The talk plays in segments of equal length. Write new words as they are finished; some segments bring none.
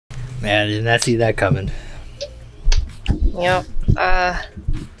Man, I did not see that coming. Yep. I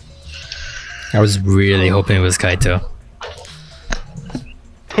was really hoping it was Kaito.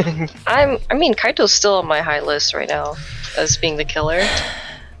 I mean, Kaito's still on my high list right now as being the killer.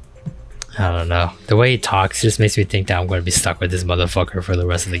 I don't know. The way he talks just makes me think that I'm going to be stuck with this motherfucker for the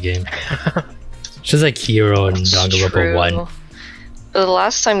rest of the game. Just like Hero and Danganronpa 1. But the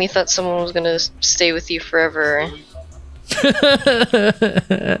last time you thought someone was going to stay with you forever.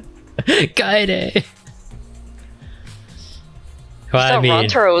 Kaide. Well, I mean,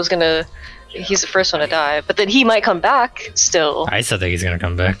 Rantaro was gonna. He's the first one to die, but then he might come back still. I still think he's gonna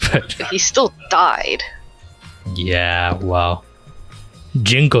come back, but he still died. Yeah, well,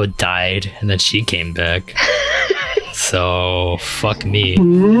 Jinko died, and then she came back. So fuck me.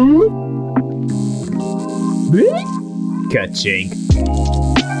 Ka-chink.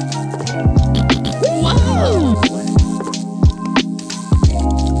 Whoa!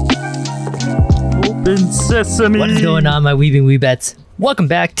 Open sesame. What is going on, my weebing weebettes? Welcome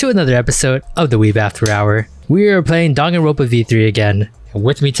back to another episode of the Weeb After Hour. We are playing Danganronpa V3 again. And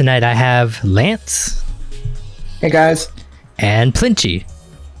with me tonight I have Lance. Hey guys. And Plinchy.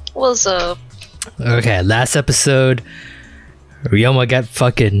 What's up? Okay, last episode, Ryoma got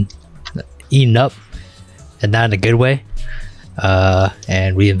fucking eaten up, and not in a good way.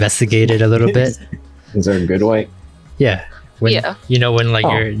 And we investigated a little bit. Is there a good way? Yeah. When, yeah. You know when like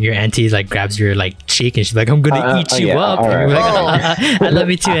your auntie like grabs your like cheek and she's like, "I'm gonna eat you up." Right. And you're like, I love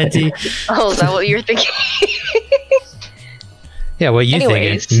you too, auntie. Oh, is that what you're thinking? Yeah, what you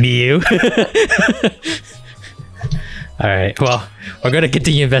Anyways. thinking? Mew. All right. Well, we're gonna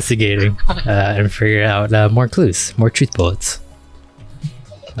continue investigating and figure out more clues, more truth bullets.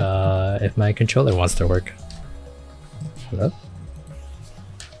 If my controller wants to work. Hello?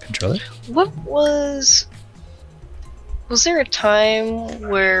 Controller? What was... Was there a time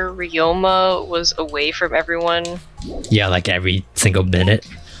where Ryoma was away from everyone? Yeah, like every single minute.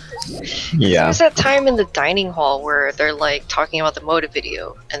 Yeah. There's that time in the dining hall where they're like talking about the motive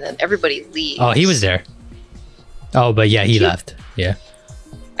video and then everybody leaves. Oh, he was there. Oh, but yeah, he left. Yeah.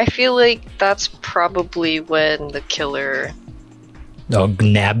 I feel like that's probably when the killer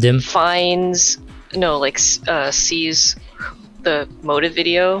Nabbed him? finds... No, like, sees the motive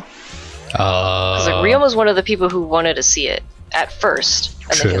video. Because like Ryoma was one of the people who wanted to see it at first,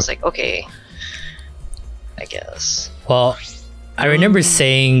 and then he was like, "Okay, I guess." Well, I remember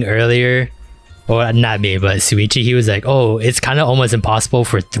saying earlier, well, not me, but Suichi, he was like, "Oh, it's kind of almost impossible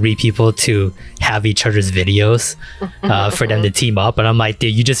for 3 people to have each other's videos, for them to team up." And I'm like,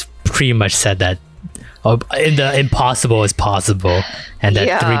 dude, you just pretty much said that. In the impossible is possible, and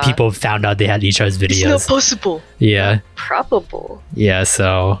that 3 people found out they had each other's videos. It's not possible. Yeah. Probable. Yeah,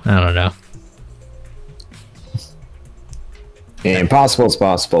 so I don't know. Yeah, impossible is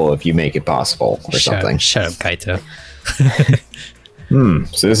possible if you make it possible or something. Shut up, Kaito.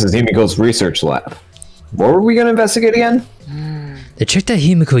 So this is Himiko's research lab. What were we gonna investigate again? The trick that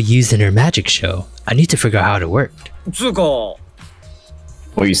Himiko used in her magic show. I need to figure out how it worked.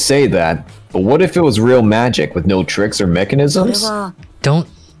 Well, you say that, but what if it was real magic with no tricks or mechanisms? Don't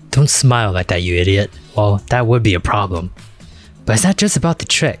smile like that, you idiot. Well, that would be a problem. But it's not just about the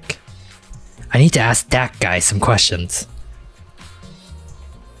trick. I need to ask that guy some questions.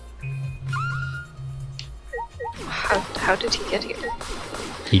 How did he get here?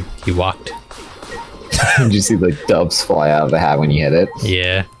 He walked. Did you see the doves fly out of the hat when you hit it?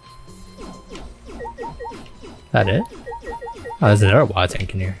 Yeah. That it? Oh, there's another wild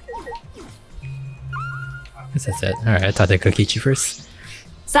tank in here. I guess that's it. Alright, I thought they could eat you first.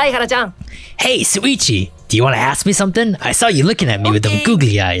 Saihara-chan! Hey, Suichi! Do you want to ask me something? I saw you looking at me with them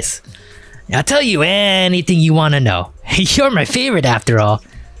googly eyes. I'll tell you anything you want to know. You're my favorite after all.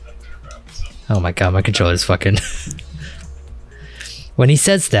 Oh my god, my controller's fucking... When he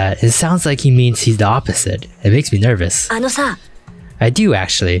says that, it sounds like he means he's the opposite. It makes me nervous. I do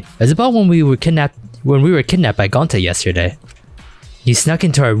actually. It's about when we were kidnapped by Gonta yesterday. You snuck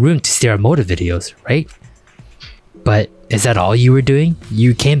into our room to steal our motive videos, right? But is that all you were doing?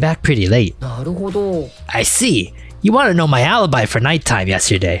 You came back pretty late. I see. You want to know my alibi for nighttime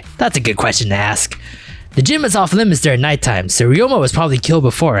yesterday. That's a good question to ask. The gym is off limits during nighttime, so Ryoma was probably killed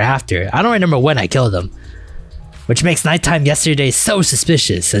before or after. I don't remember when I killed him. Which makes nighttime yesterday so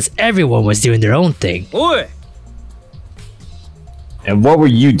suspicious, as everyone was doing their own thing. Oi! And what were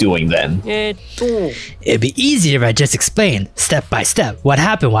you doing then? It'd be easier if I just explained, step by step, what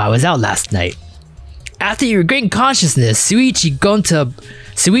happened while I was out last night. After you regained consciousness, Suichi, Gonta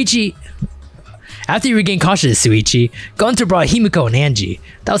brought Himiko and Angie.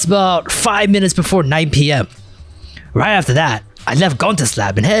 That was about 5 minutes before 9 PM. Right after that, I left Gonta's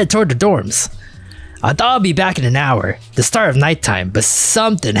lab and headed toward the dorms. I thought I'd be back in an hour, the start of nighttime, but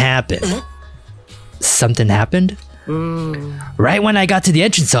something happened. Something happened? Right when I got to the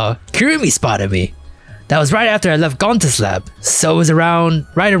entrance hall, Kirumi spotted me. That was right after I left Gonta's lab, so it was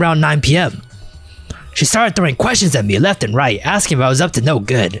right around 9 p.m. She started throwing questions at me left and right, asking if I was up to no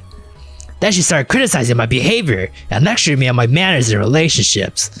good. Then she started criticizing my behavior and lecturing me on my manners and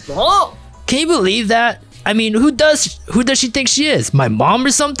relationships. Can you believe that? I mean, who does she think she is? My mom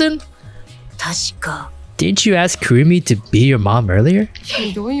or something? Didn't you ask Kurumi to be your mom earlier?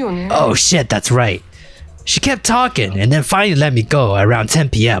 Oh shit, that's right. She kept talking and then finally let me go around 10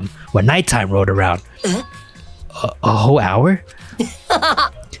 p.m. when nighttime rolled around. A whole hour?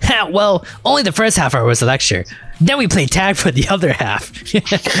 Well, only the first half hour was a lecture. Then we played tag for the other half.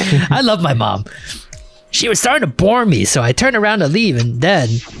 I love my mom. She was starting to bore me, so I turned around to leave and then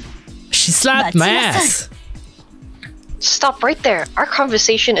she slapped my ass. Stop right there. Our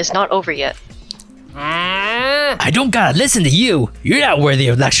conversation is not over yet. I don't gotta listen to you. You're not worthy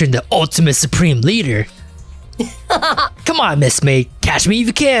of lecturing the ultimate supreme leader. Come on, Miss May. Catch me if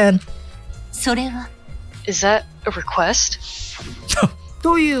you can. Is that a request?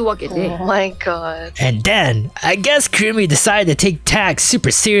 Oh my god. And then, I guess Kurumi decided to take tag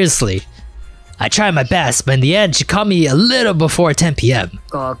super seriously. I tried my best, but in the end, she caught me a little before 10 p.m.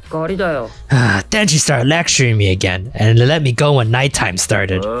 Then she started lecturing me again, and let me go when nighttime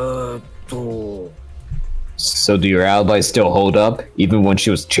started. So do your alibis still hold up, even when she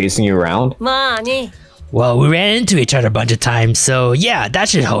was chasing you around? Well, we ran into each other a bunch of times, so yeah, that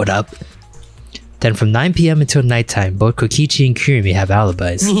should hold up. Then from 9 p.m. until nighttime, both Kokichi and Kurumi have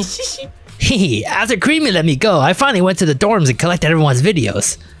alibis. After Kurumi let me go, I finally went to the dorms and collected everyone's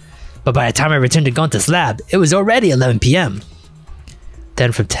videos. But by the time I returned to Gonta's lab, it was already 11 p.m.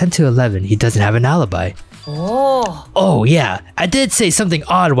 Then from 10 to 11, he doesn't have an alibi. Oh yeah, I did say something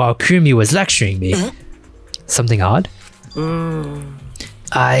odd while Kurumi was lecturing me. Something odd?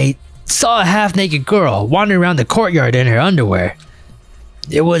 I saw a half-naked girl wandering around the courtyard in her underwear.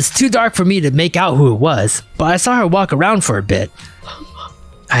 It was too dark for me to make out who it was, but I saw her walk around for a bit.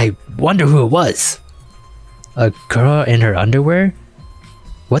 I wonder who it was. A girl in her underwear?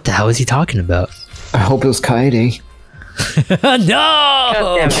 What the hell is he talking about? I hope it was Kaede.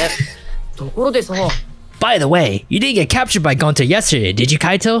 No! By the way, you didn't get captured by Gonta yesterday, did you,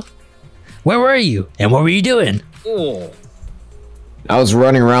 Kaito? Where were you, and what were you doing? I was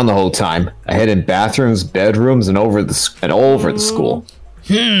running around the whole time. I hid in bathrooms, bedrooms, and all over the school.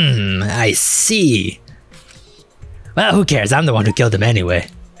 I see. Well, who cares? I'm the one who killed him anyway.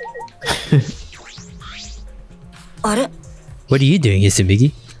 What are you doing,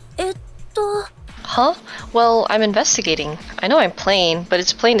 Yasumiki? Huh? Well, I'm investigating. I know I'm plain, but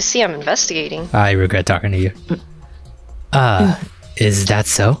it's plain to see I'm investigating. I regret talking to you. Is that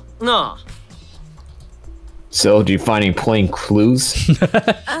so? No. So, do you find any plain clues?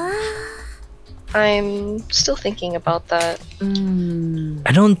 I'm still thinking about that.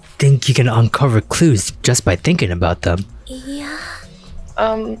 I don't think you can uncover clues just by thinking about them.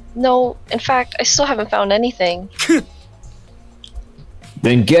 No. In fact, I still haven't found anything.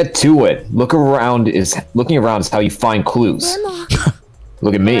 Then get to it. Looking around is how you find clues.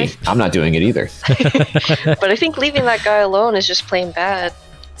 Look at me. I'm not doing it either. But I think leaving that guy alone is just plain bad.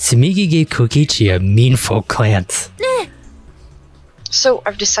 Sumigi gave Kokichi a meanful glance. So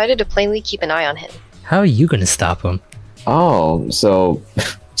I've decided to plainly keep an eye on him. How are you gonna stop him? Oh, so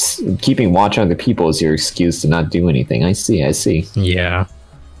keeping watch on the people is your excuse to not do anything. I see. Yeah.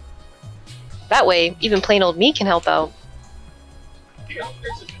 That way, even plain old me can help out.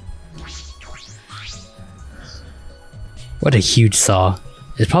 What a huge saw.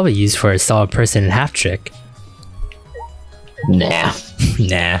 It's probably used for a saw a person in half trick. Nah.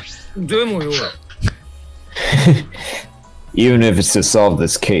 Nah. Even if it's to solve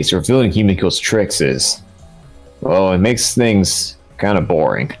this case, revealing Himiko's tricks is... well, it makes things kind of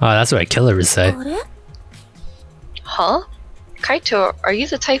boring. Oh, that's what a killer would say. Huh? Kaito, are you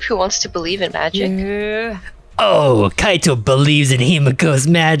the type who wants to believe in magic? Oh, Kaito believes in Himiko's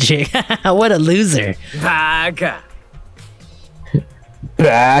magic. What a loser. Baka.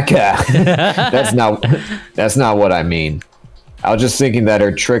 That's not what I mean. I was just thinking that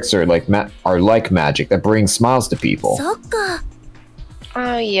her tricks are like magic that brings smiles to people.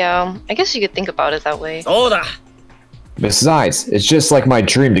 Yeah. I guess you could think about it that way. Besides, it's just like my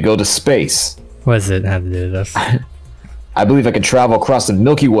dream to go to space. What does it have to do with this? I believe I can travel across the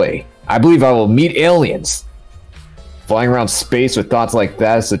Milky Way. I believe I will meet aliens. Flying around space with thoughts like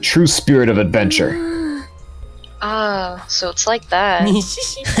that is the true spirit of adventure. Ah, so it's like that.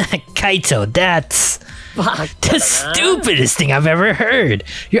 Kaito, that's... The stupidest thing I've ever heard.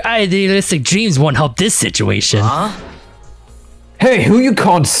 Your idealistic dreams won't help this situation. Hey, who you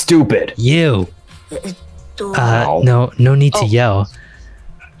calling stupid? You. No need to yell.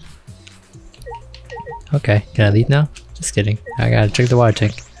 Okay, can I leave now? Just kidding. I gotta check the water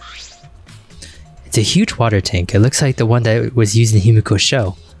tank. It's a huge water tank. It looks like the one that was used in Himiko's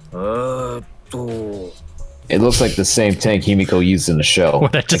show. It looks like the same tank Himiko used in the show.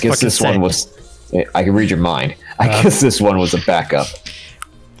 I guess this one was... I can read your mind. I guess this one was a backup.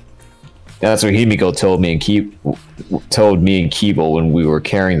 That's what Himiko told me and Kibo when we were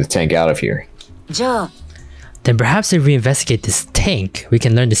carrying the tank out of here. Then perhaps if we investigate this tank, we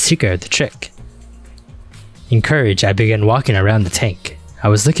can learn the secret of the trick. Encouraged, I began walking around the tank. I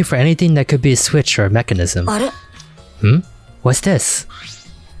was looking for anything that could be a switch or a mechanism. What's this?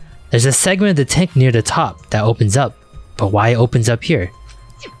 There's a segment of the tank near the top that opens up, but why it opens up here?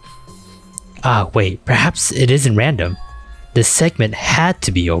 Ah, wait, perhaps it isn't random. This segment had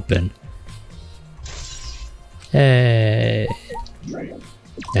to be open. Guess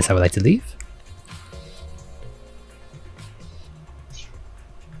I would like to leave.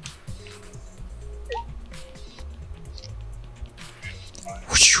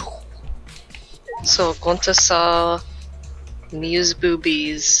 So Gonta saw Miu's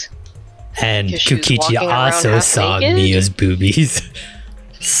boobies. And Kukichi also saw Miu's boobies.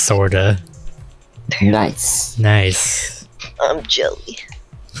 Sorta. Nice. Nice. I'm jelly.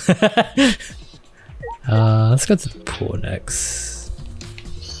 Let's go to the pool next.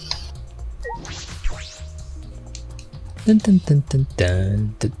 Dun dun dun dun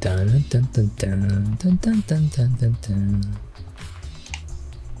dun dun dun dun dun dun dun dun dun dun dun.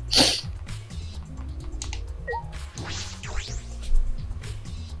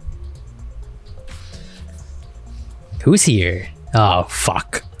 Who's here? Oh,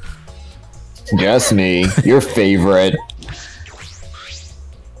 fuck. Just me, your favorite.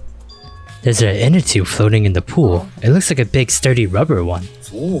 There's an inner tube floating in the pool. It looks like a big, sturdy rubber one.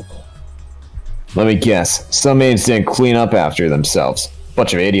 Let me guess. Some aides didn't clean up after themselves.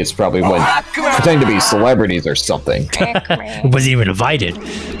 Bunch of idiots probably went pretending to be celebrities or something. Wasn't even invited.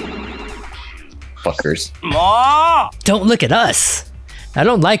 Fuckers. Don't look at us. I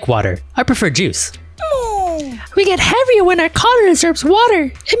don't like water. I prefer juice. We get heavier when our collar absorbs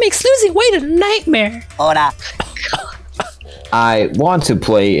water. It makes losing weight a nightmare. I want to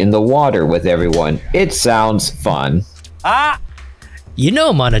play in the water with everyone. It sounds fun. You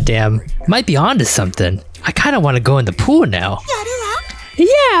know, Monodam might be onto something. I kind of want to go in the pool now.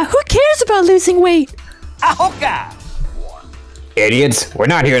 Yeah, who cares about losing weight? Idiots, we're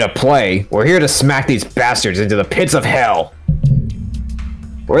not here to play. We're here to smack these bastards into the pits of hell.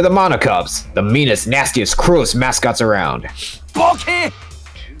 We're the Monocubs, the meanest, nastiest, cruelest mascots around. If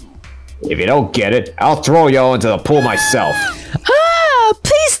you don't get it, I'll throw y'all into the pool myself. Ah,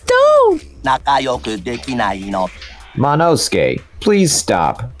 please don't! Monosuke, please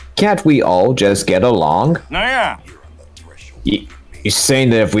stop. Can't we all just get along? You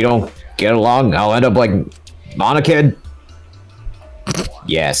saying that if we don't get along, I'll end up like Monokid?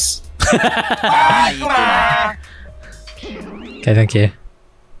 Yes. Okay, thank you.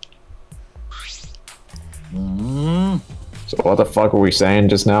 So what the fuck were we saying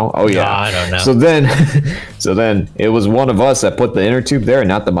just now? Oh yeah, I don't know. So then it was one of us that put the inner tube there, and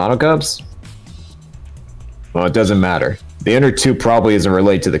not the Monocubs. Well, it doesn't matter. The inner tube probably isn't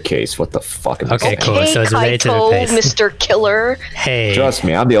related to the case. What the fuck? Okay, cool. So it's related Kaito, to the case. Mr. Killer. Hey, trust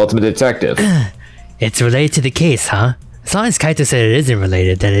me, I'm the ultimate detective. It's related to the case, huh? As long as Kaito said it isn't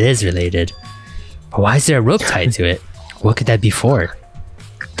related, then it is related. But why is there a rope tied to it? What could that be for?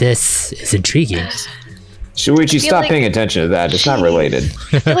 This is intriguing. Shuichi, stop paying attention to that. It's not related.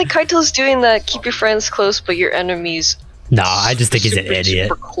 I feel like Kaito's doing that. Keep your friends close, but your enemies. No, I just think he's an idiot.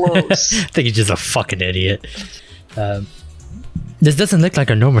 Super close. I think he's just a fucking idiot. This doesn't look like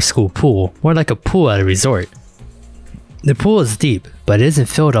a normal school pool, more like a pool at a resort. The pool is deep, but it isn't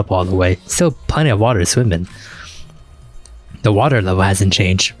filled up all the way. Still plenty of water to swim in. The water level hasn't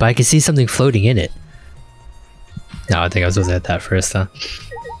changed, but I can see something floating in it. No, I think I was supposed to hit that first, huh?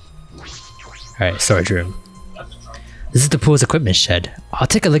 Alright, storage room. This is the pool's equipment shed. I'll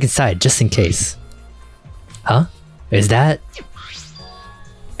take a look inside, just in case. Huh? Is that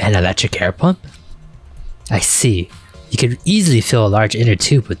an electric air pump? I see. You could easily fill a large inner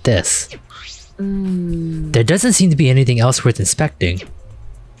tube with this. There doesn't seem to be anything else worth inspecting.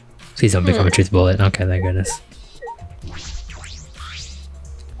 Please don't become a truth bullet. Okay, thank goodness.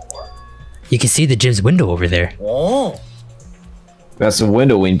 You can see the gym's window over there. That's the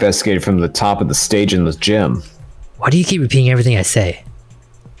window we investigated from the top of the stage in the gym. Why do you keep repeating everything I say?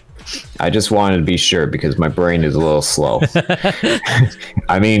 I just wanted to be sure because my brain is a little slow.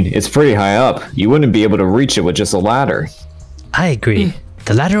 I mean, it's pretty high up. You wouldn't be able to reach it with just a ladder. I agree.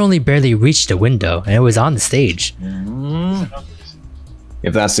 The ladder only barely reached the window, and it was on the stage.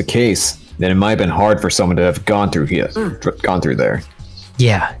 If that's the case, then it might have been hard for someone to have gone through here, gone through there.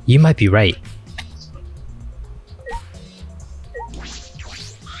 Yeah, you might be right.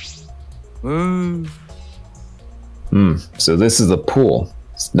 So this is the pool.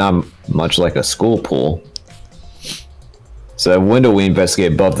 It's not much like a school pool. So that window we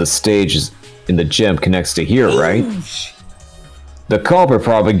investigate above the stage in the gym connects to here, right? The culprit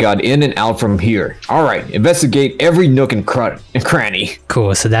probably got in and out from here. Alright, investigate every nook and cranny.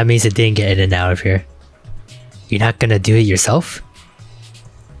 Cool, so that means it didn't get in and out of here. You're not gonna do it yourself?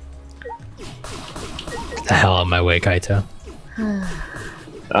 Get the hell out of my way, Kaito.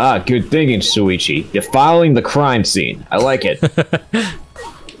 Ah, good thinking, Shuichi. Defiling the crime scene. I like it.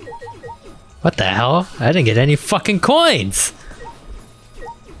 What the hell? I didn't get any fucking coins!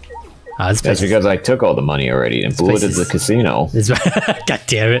 Oh, that's because I took all the money already and blew it at the casino. God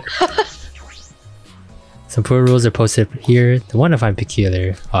damn it. Some poor rules are posted here. The one I find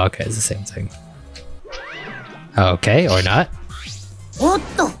peculiar. Oh, okay, it's the same thing. Okay, or not.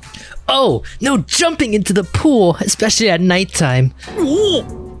 Oh, no jumping into the pool, especially at nighttime.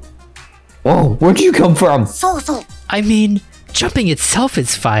 Whoa, where'd you come from? I mean, jumping itself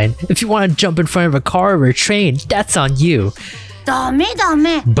is fine. If you want to jump in front of a car or a train, that's on you.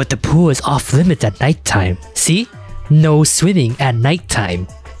 But the pool is off limits at nighttime. See? No swimming at nighttime.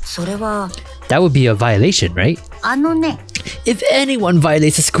 That would be a violation, right? If anyone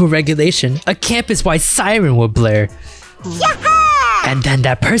violates a school regulation, a campus-wide siren will blare. And then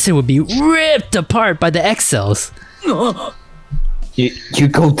that person would be ripped apart by the XLs. You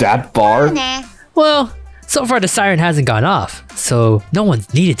go that far? Well, so far the siren hasn't gone off, so no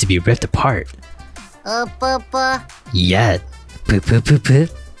one's needed to be ripped apart. Yet.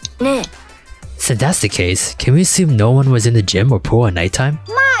 Since that's the case, can we assume no one was in the gym or pool at nighttime?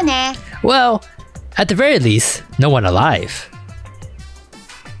 Well, at the very least, no one alive.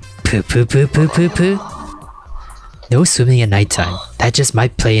 No swimming at nighttime. That just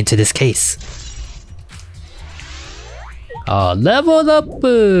might play into this case. Level up!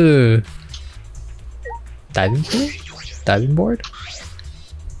 Diving pool? Diving board?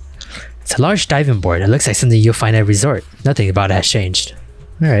 It's a large diving board. It looks like something you'll find at a resort. Nothing about it has changed.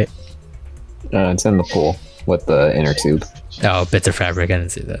 Alright. It's in the pool with the inner tube. Oh, bits of fabric. I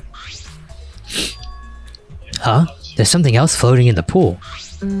didn't see that. Huh? There's something else floating in the pool.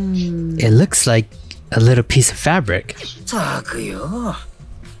 It looks like a little piece of fabric.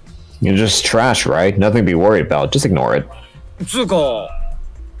 You're just trash, right? Nothing to be worried about. Just ignore it.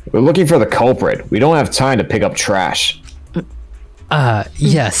 We're looking for the culprit. We don't have time to pick up trash.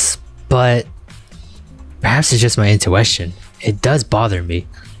 Yes, but perhaps it's just my intuition. It does bother me.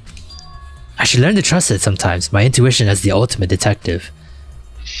 I should learn to trust it sometimes. My intuition as the ultimate detective.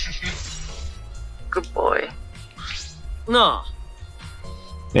 Good boy. No.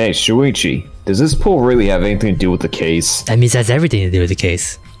 Hey, Shuichi, does this pool really have anything to do with the case? That means it has everything to do with the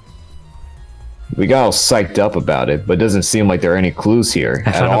case. We got all psyched up about it, but it doesn't seem like there are any clues here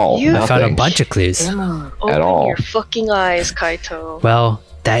at all. I found a bunch of clues. Open your fucking eyes, Kaito. Well,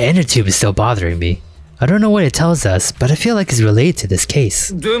 that inner tube is still bothering me. I don't know what it tells us, but I feel like it's related to this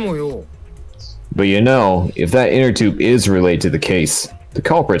case. But you know, if that inner tube is related to the case, the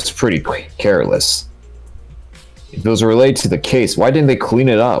culprit's pretty careless. If it was related to the case, why didn't they clean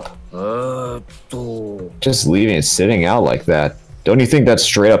it up? Just leaving it sitting out like that. Don't you think that's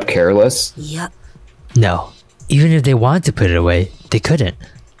straight up careless? No. Even if they wanted to put it away, they couldn't.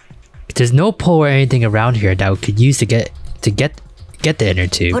 There's no pole or anything around here that we could use to get the inner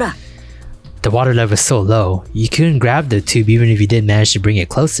tube. The water level is so low, you couldn't grab the tube even if you did manage to bring it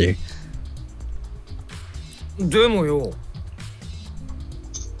closer. Then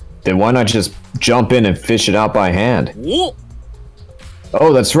why not just jump in and fish it out by hand?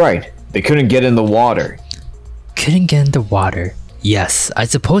 Oh, that's right. They couldn't get in the water. Couldn't get in the water. Yes, I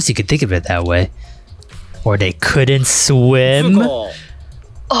suppose you could think of it that way. Or they couldn't swim.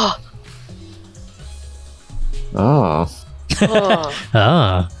 Oh.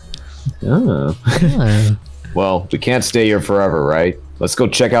 Well, we can't stay here forever, right? Let's go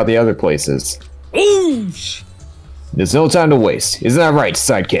check out the other places. There's no time to waste. Isn't that right,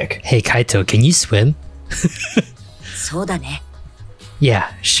 sidekick? Hey, Kaito, can you swim?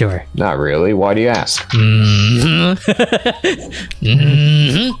 Yeah, sure. Not really. Why do you ask?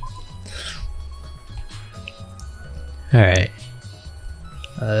 Alright.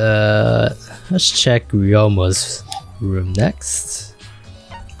 Let's check Ryomo's room next.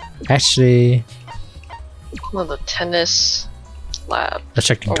 Actually... Well, the tennis lab. Let's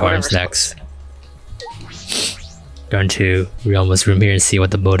check tutorials next. Going to Ryoma's room here and see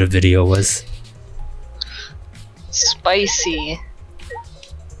what the motive video was. Spicy.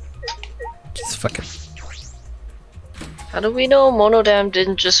 Just fucking... How do we know Monodam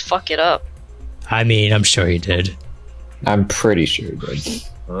didn't just fuck it up? I mean, I'm sure he did. I'm pretty sure he did.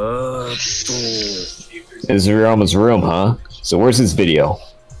 This is Ryoma's room, huh? So where's his video?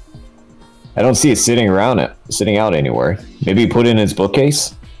 I don't see it sitting out anywhere. Maybe he put it in his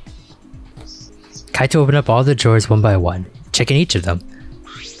bookcase? Kaito opened up all the drawers one by one, checking each of them.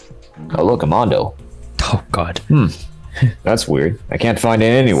 Oh look, a Mondo. Oh god. That's weird. I can't find it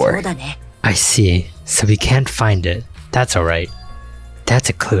anywhere. I see. So we can't find it. That's alright. That's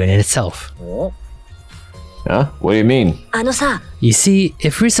a clue in itself. Huh? What do you mean? You see,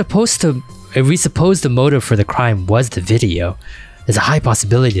 if we suppose the motive for the crime was the video, there's a high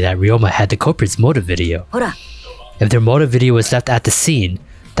possibility that Ryoma had the culprit's motive video. If their motive video was left at the scene,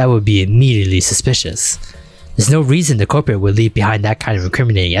 that would be immediately suspicious. There's no reason the culprit would leave behind that kind of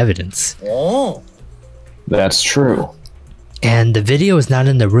incriminating evidence. That's true. And the video is not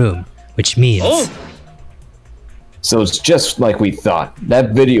in the room, which means... So it's just like we thought.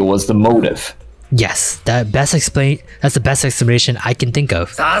 That video was the motive. Yes, that's the best explanation I can think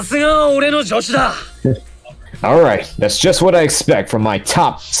of. Alright, that's just what I expect from my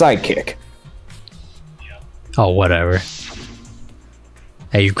top sidekick. Oh, whatever.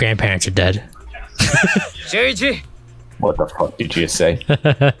 Hey, your grandparents are dead. What the fuck did you say?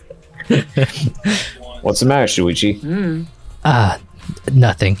 What's the matter, Shuichi?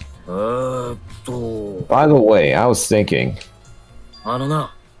 Nothing. By the way, I was thinking...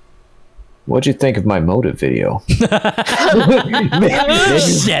 What'd you think of my motive video? Shit.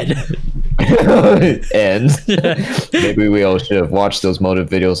 And maybe we all should have watched those motive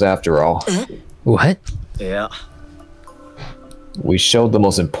videos after all. What? Yeah. We showed the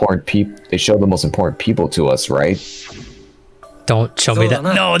most important people. They showed the most important people to us, right? Don't show me that.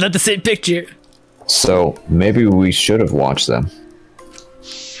 No, not the same picture. So maybe we should have watched them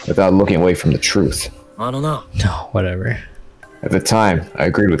without looking away from the truth. I don't know. No, whatever. At the time, I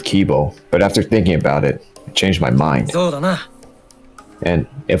agreed with Kibo, but after thinking about it, I changed my mind. And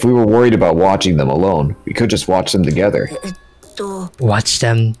if we were worried about watching them alone, we could just watch them together. Watch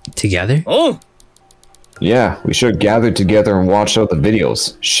them together? Oh! Yeah, we should gather together and watch out the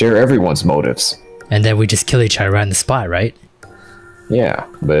videos, share everyone's motives. And then we just kill each other on the spot, right? Yeah,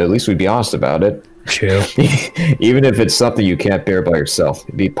 but at least we'd be honest about it. True. Even if it's something you can't bear by yourself,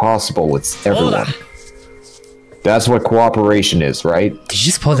 it'd be possible with everyone. That's what cooperation is, right? Did you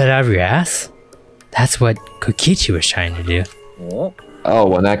just pull that out of your ass? That's what Kokichi was trying to do. Oh,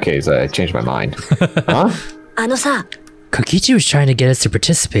 well, in that case, I changed my mind. Huh? Kokichi was trying to get us to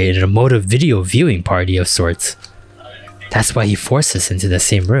participate in a motive video viewing party of sorts. That's why he forced us into the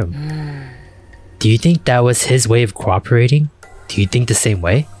same room. Do you think that was his way of cooperating? Do you think the same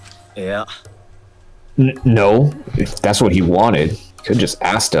way? Yeah. No, if that's what he wanted. He could just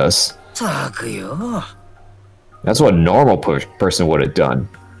asked us. That's what a normal person would have done.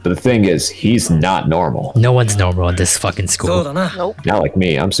 But the thing is, he's not normal. No one's normal in this fucking school. Nope. Not like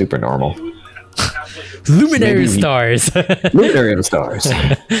me, I'm super normal. Luminary stars. Luminary of the stars.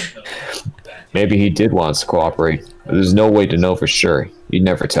 Maybe he did want us to cooperate, but there's no way to know for sure. He'd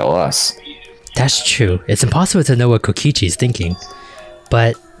never tell us. That's true. It's impossible to know what Kokichi is thinking.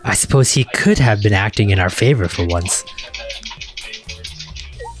 But I suppose he could have been acting in our favor for once.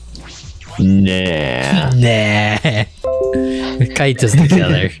 Nah. Nah. Kaito's the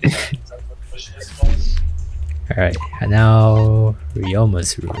killer. Alright, and now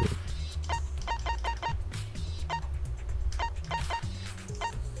Ryoma's room.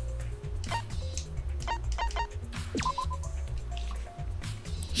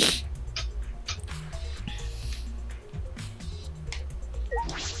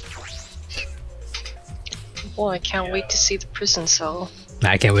 Well, I can't wait to see the prison cell.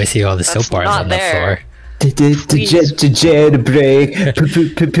 I can't wait to see all the soap bars on the floor.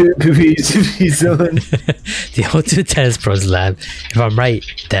 The ultimate tennis pros lab. If I'm right,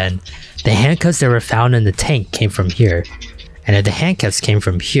 then the handcuffs that were found in the tank came from here. And if the handcuffs came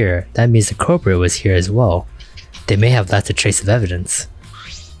from here, that means the culprit was here as well. They may have left a trace of evidence.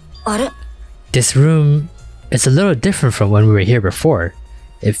 This room is a little different from when we were here before.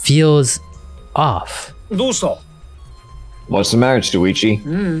 It feels off. What's the matter,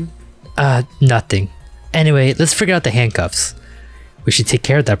 Shuichi? Nothing. Anyway, let's figure out the handcuffs. We should take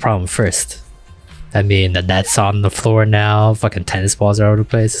care of that problem first. I mean, the net's on the floor now, fucking tennis balls are all over the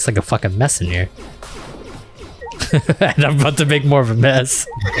place. It's like a fucking mess in here. And I'm about to make more of a mess.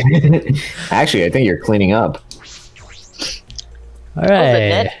 Actually, I think you're cleaning up. Alright. Oh, the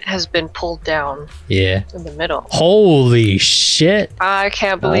net has been pulled down. Yeah. In the middle. Holy shit. I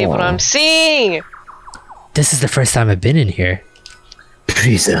can't believe what I'm seeing. This is the first time I've been in here.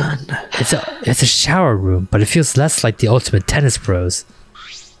 Prison. It's a shower room, but it feels less like the Ultimate Tennis Pros.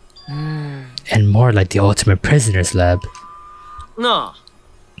 And more like the Ultimate Prisoner's Lab. No.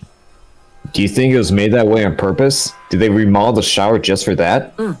 Do you think it was made that way on purpose? Did they remodel the shower just for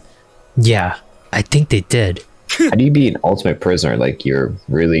that? Yeah, I think they did. How do you be an ultimate prisoner? Like, you're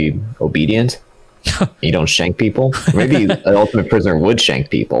really obedient? You don't shank people? Maybe an ultimate prisoner would shank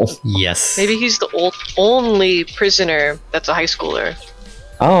people. Yes. Maybe he's the only prisoner that's a high schooler.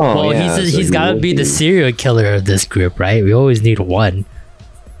 Oh, well, yeah, he's gotta be the serial killer of this group, right? We always need one.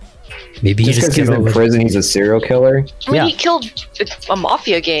 Maybe just because he's in prison, he's a serial killer? I mean, he killed a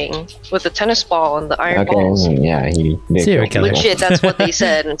mafia gang with a tennis ball and the iron balls. Yeah, he did. Serial killer. Legit, that's what they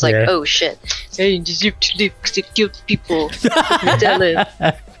said. And it's like, oh shit. Hey, you killed people. Tell it.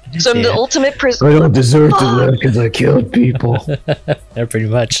 So I'm the ultimate prisoner. I don't deserve to live because I killed people. Yeah, pretty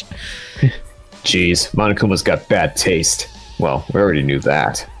much. Jeez, Monokuma's got bad taste. Well, we already knew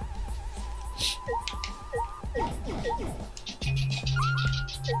that.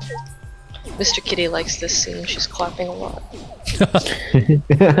 Mr. Kitty likes this scene. She's clapping a lot.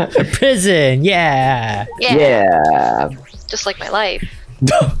 Prison, yeah. Yeah. Just like my life.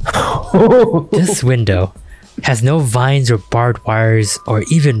 This window has no vines or barbed wires or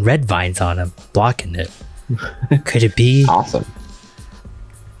even red vines on them, blocking it. Could it be? Awesome.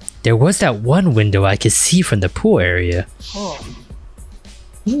 There was that one window I could see from the pool area. Oh.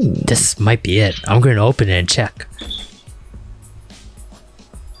 This might be it. I'm going to open it and check.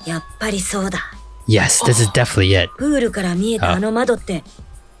 Yes, this is definitely it. プールから見えたあの窓って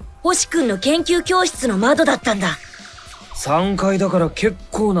星くんの研究教室の窓だったんだ。3階だから結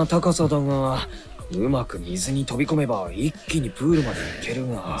構な高さだが、うまく水に飛び込めば一気にプールまで行ける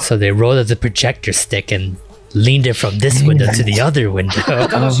が。 So they rolled up the projector stick and leaned it from this window to the other window. プー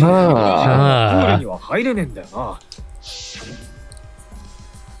ルには入れねえんだよな。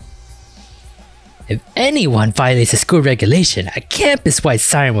 If anyone violates a school regulation, a campus-wide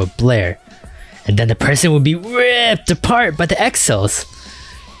siren will blare, and then the person will be ripped apart by the exos.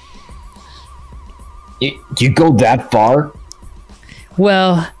 You go that far?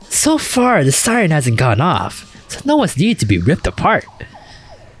 Well, so far the siren hasn't gone off, so no one's needed to be ripped apart.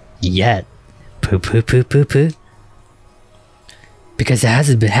 Yet. Poo poo poo poo poo. Because it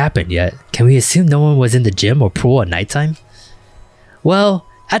hasn't been happened yet, can we assume no one was in the gym or pool at nighttime? Well,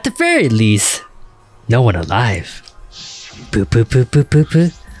 at the very least, no one alive. Poo poo poo poo poo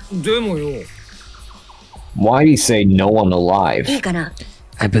poo. Why do you say no one alive?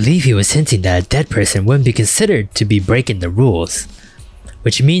 I believe he was hinting that a dead person wouldn't be considered to be breaking the rules.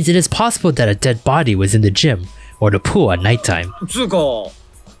 Which means it is possible that a dead body was in the gym or the pool at nighttime. So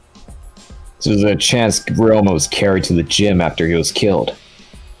there's a chance Ryoma was carried to the gym after he was killed.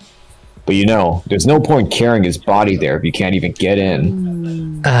 But you know, there's no point carrying his body there if you can't even get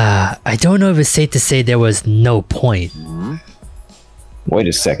in. I don't know if it's safe to say there was no point. Wait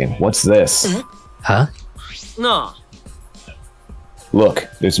a second, what's this? Huh? No. Look,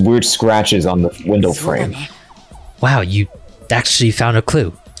 there's weird scratches on the window frame. Wow, you actually found a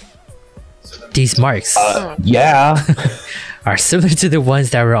clue. These marks Yeah. are similar to the ones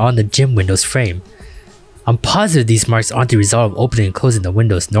that were on the gym window's frame. I'm positive these marks aren't the result of opening and closing the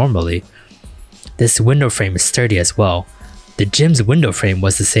windows normally. This window frame is sturdy as well. The gym's window frame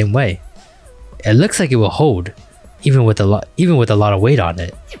was the same way. It looks like it will hold, even with a lot of weight on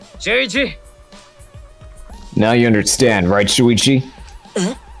it. Shuichi. Now you understand, right, Shuichi?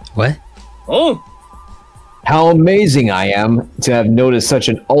 What? Oh. How amazing I am to have noticed such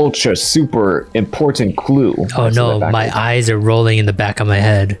an ultra super important clue. Oh no, my eyes are rolling in the back of my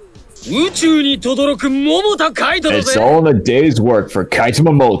head. It's all in a day's work for Kaito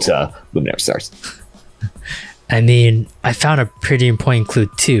Momota. Luminary stars. I mean, I found a pretty important clue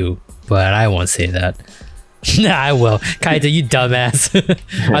too, but I won't say that. Nah, I will. Kaito, you dumbass.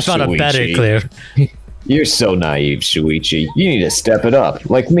 I found a better clue. You're so naive, Shuichi. You need to step it up,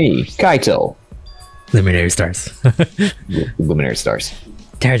 like me, Kaito. Luminary stars. Luminary stars.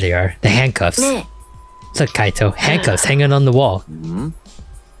 There they are, the handcuffs. Look, Kaito, handcuffs hanging on the wall.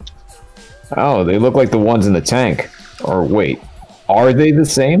 Oh, they look like the ones in the tank. Or wait, are they the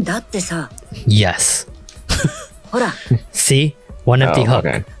same? Yes. See? One empty hook.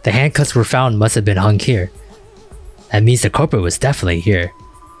 Okay. The handcuffs were found must have been hung here. That means the culprit was definitely here.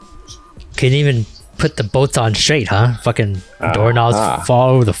 Couldn't even put the bolts on straight, huh? Fucking doorknobs fall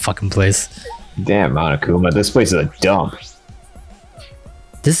all over the fucking place. Damn, Monokuma, this place is a dump.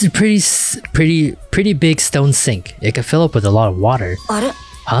 This is a pretty big stone sink. It can fill up with a lot of water.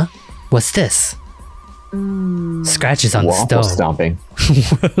 Huh? What's this? Scratches on the stone. Stomping.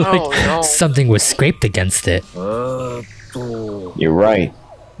 Like something was scraped against it. You're right.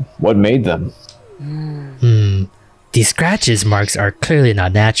 What made them? These scratches marks are clearly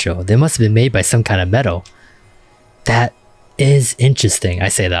not natural. They must have been made by some kind of metal. That is interesting. I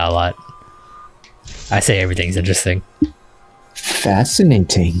say that a lot. I say everything's interesting.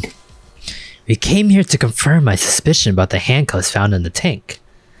 Fascinating. We came here to confirm my suspicion about the handcuffs found in the tank.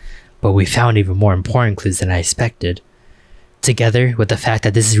 But we found even more important clues than I expected. Together with the fact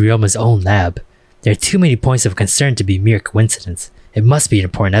that this is Ryoma's own lab, there are too many points of concern to be mere coincidence. It must be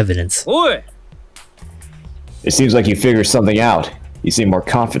important evidence. Oi! It seems like you figured something out. You seem more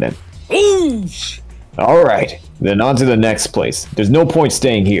confident. Alright, then on to the next place. There's no point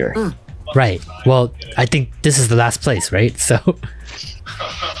staying here. Right. Well, I think this is the last place, right? So...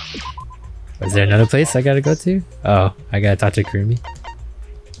 Is there another place I gotta go to? Oh, I gotta talk to Kurumi.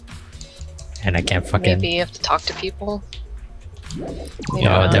 And I can't fucking... Maybe you have to talk to people?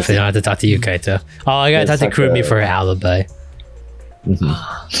 No, definitely don't have to talk to you, Kaito. Oh, I gotta talk to Kurumi for her alibi.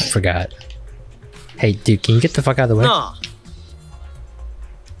 I forgot. Hey, dude, can you get the fuck out of the way?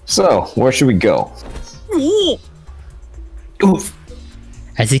 So, where should we go? Oof.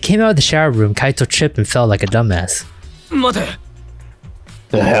 As he came out of the shower room, Kaito tripped and fell like a dumbass.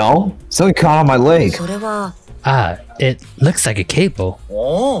 The hell? Something caught on my leg. Ah, it looks like a cable.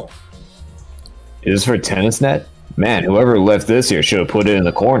 Is this for a tennis net? Man, whoever left this here should have put it in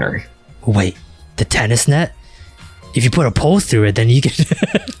the corner. Wait, the tennis net? If you put a pole through it, then you can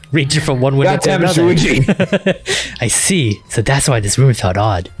reach it from one window to another. I see. So that's why this room felt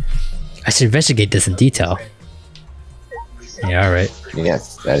odd. I should investigate this in detail. Yeah, alright.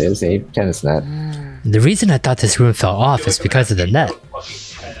 Yes, that is a tennis net. The reason I thought this room fell off is because of the net.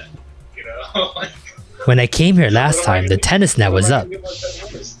 When I came here last time, the tennis net was up.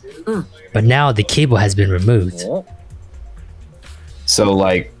 But now the cable has been removed. So,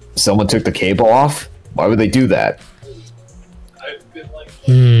 like, someone took the cable off? Why would they do that?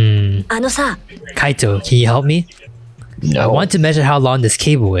 Kaito, can you help me? No. I want to measure how long this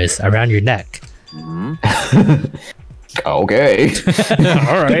cable is around your neck. Okay.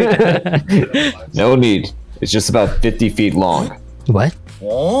 Alright. No need. It's just about 50 feet long. What?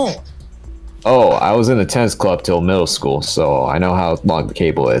 Oh, I was in the tennis club till middle school, so I know how long the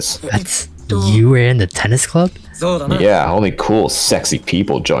cable is. That's... You were in the tennis club? Yeah, only cool, sexy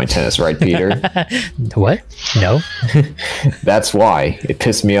people join tennis, right, Peter? What? No. That's why. It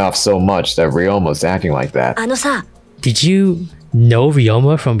pissed me off so much that Ryoma was acting like that. Did you know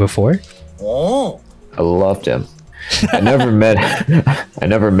Ryoma from before? I loved him. I never met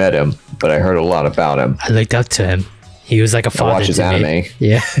him, but I heard a lot about him. I looked up to him. He was like a father I watch his to anime. me.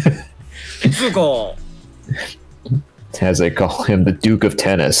 Yeah. As they call him, the Duke of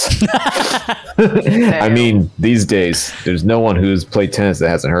Tennis. I mean, these days, there's no one who's played tennis that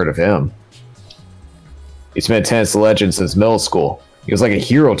hasn't heard of him. He's been a tennis legend since middle school. He was like a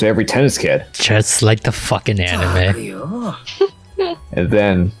hero to every tennis kid. Just like the fucking anime. And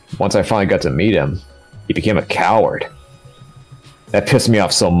then, once I finally got to meet him, he became a coward. That pissed me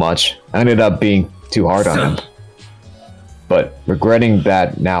off so much. I ended up being too hard on him. But regretting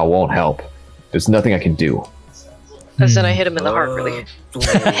that now won't help. There's nothing I can do. Because then I hit him in the heart really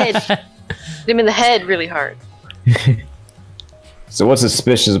head. Hit him in the head really hard. So what's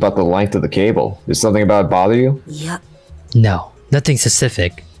suspicious about the length of the cable? Does something about it bother you? Yeah. No, nothing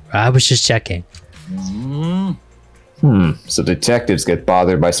specific. I was just checking. So detectives get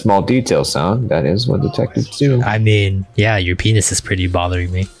bothered by small details, huh? That is what detectives do. I mean, yeah, your penis is pretty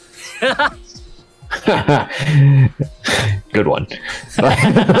bothering me. Good one. Like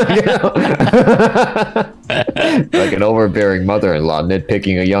an overbearing mother-in-law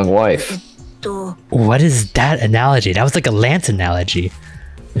nitpicking a young wife. What is that analogy? That was like a Lance analogy.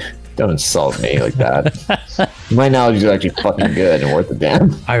 Don't insult me like that. My analogies are actually fucking good and worth a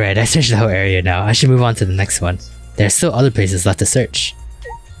damn. Alright, I searched the whole area now. I should move on to the next one. There are still other places left to search.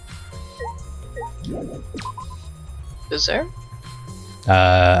 Is there?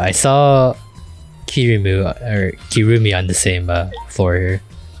 I saw Kirumi on the same floor here.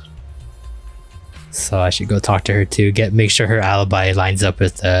 So I should go talk to her too. Make sure her alibi lines up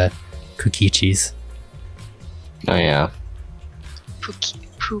with Kukichi's. Oh yeah.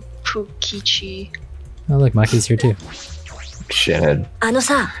 Pukichi. Oh look, Maki's here too. Shithead.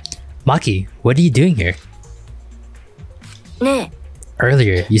 Maki, what are you doing here?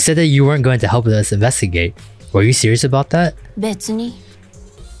 Earlier, you said that you weren't going to help us investigate. Were you serious about that?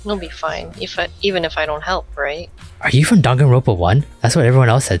 You'll be fine, even if I don't help, right? Are you from Danganronpa 1? That's what everyone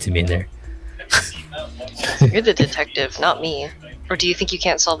else said to me in there. You're the detective, not me. Or do you think you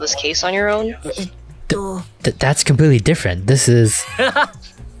can't solve this case on your own? That's completely different. This is...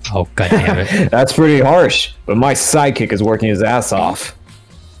 Oh, god damn it. That's pretty harsh, but my sidekick is working his ass off.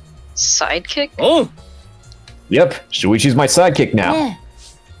 Sidekick? Oh! Yep, Shuichi's my sidekick now.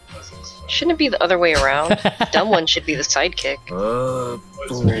 Shouldn't it be the other way around? The dumb one should be the sidekick.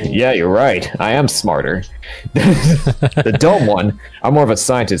 Yeah, you're right. I am smarter. The dumb one, I'm more of a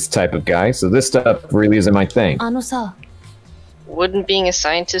scientist type of guy, so this stuff really isn't my thing. Wouldn't being a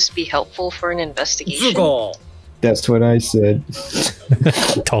scientist be helpful for an investigation? That's what I said.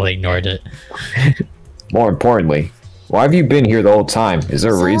 Totally ignored it. More importantly, why have you been here the whole time? Is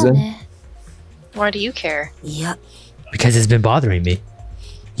there a reason? Why do you care? Yeah. Because it's been bothering me.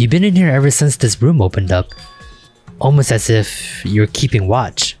 You've been in here ever since this room opened up. Almost as if you're keeping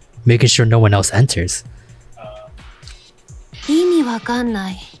watch, making sure no one else enters.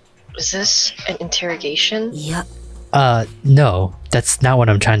 Is this an interrogation? Yeah. No, that's not what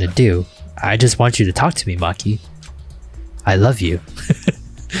I'm trying to do. I just want you to talk to me, Maki. I love you.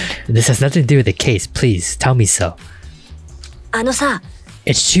 This has nothing to do with the case, please, tell me so.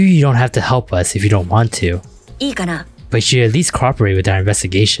 It's true you don't have to help us if you don't want to. But you should at least cooperate with our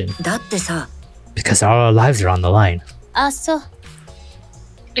investigation. Because all our lives are on the line.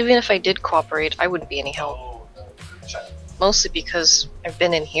 Even if I did cooperate, I wouldn't be any help. Mostly because I've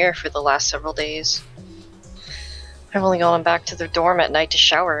been in here for the last several days. I've only gone back to the dorm at night to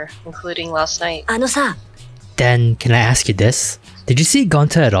shower, including last night. Then, can I ask you this? Did you see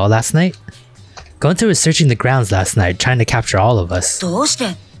Gonta at all last night? Gonta was searching the grounds last night, trying to capture all of us.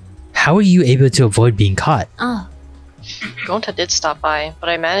 How were you able to avoid being caught? Gonta did stop by, but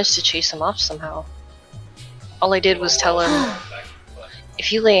I managed to chase him off somehow. All I did was tell him,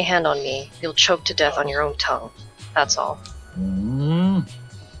 if you lay a hand on me, you'll choke to death on your own tongue. That's all.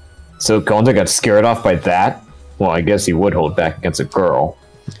 So Gonta got scared off by that? Well, I guess he would hold back against a girl.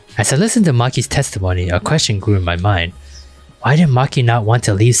 As I listened to Maki's testimony, a question grew in my mind. Why did Maki not want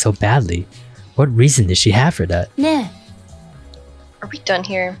to leave so badly? What reason did she have for that? Are we done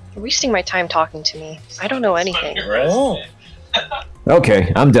here? You're wasting my time talking to me. I don't know anything.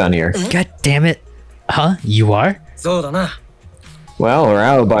 Okay, I'm done here. God damn it. Huh? You are? Well, her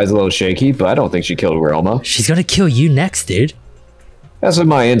alibi's a little shaky, but I don't think she killed Ryoma. She's gonna kill you next, dude. That's what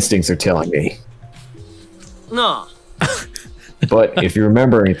my instincts are telling me. No. But if you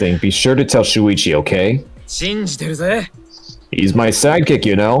remember anything, be sure to tell Shuichi, okay? He's my sidekick,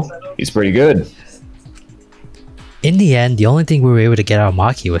 you know? He's pretty good. In the end, the only thing we were able to get out of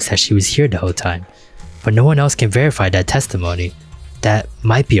Maki was that she was here the whole time. But no one else can verify that testimony. That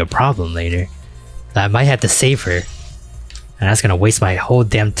might be a problem later. I might have to save her. And that's gonna waste my whole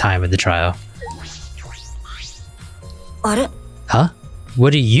damn time in the trial. Huh?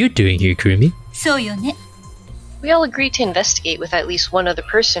 What are you doing here, Kurumi? We all agreed to investigate with at least one other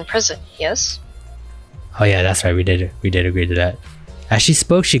person present, yes? Oh yeah, that's right, we did agree to that. As she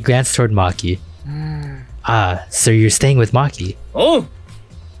spoke, she glanced toward Maki. Ah, so you're staying with Maki? Oh!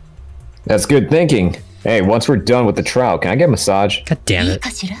 That's good thinking. Hey, once we're done with the trial, can I get a massage? God damn it.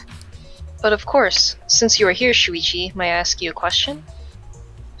 But of course, since you are here, Shuichi, may I ask you a question?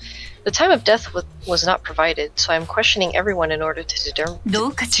 The time of death was not provided, so I'm questioning everyone in order to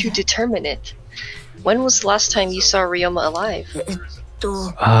determine it. When was the last time you saw Ryoma alive?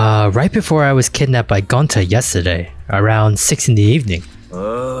 Right before I was kidnapped by Gonta yesterday, around 6 in the evening.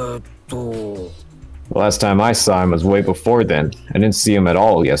 The last time I saw him was way before then. I didn't see him at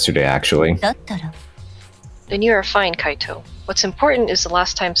all yesterday, actually. Then you are fine, Kaito. What's important is the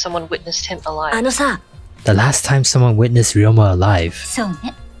last time someone witnessed him alive. The last time someone witnessed Ryoma alive.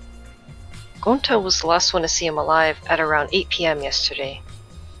 Gonta was the last one to see him alive at around 8 PM yesterday.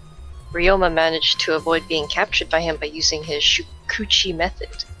 Ryoma managed to avoid being captured by him by using his Shukuchi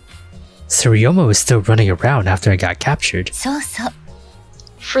method. So Ryoma was still running around after I got captured.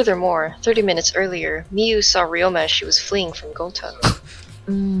 Furthermore, 30 minutes earlier, Miyu saw Ryoma as she was fleeing from Gonta.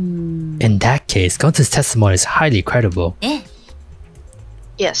 In that case, Gonta's testimony is highly credible.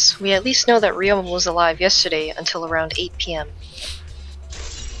 Yes, we at least know that Ryoma was alive yesterday until around 8 PM.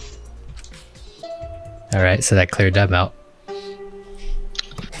 Alright, so that cleared them out.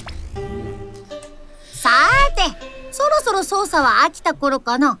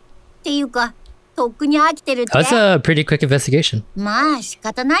 That's a pretty quick investigation. まあ仕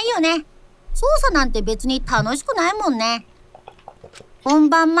方ないよね。捜査なんて別に楽しくないもんね。本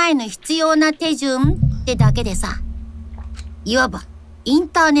番前の必要な手順ってだけでさ。いわばイン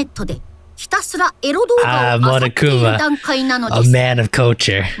ターネットでひたすらエロ動画を漁っている段階なのです。A man of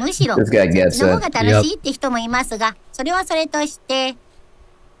culture. むしろ、その方が楽しいって人もいますが、それはそれとして、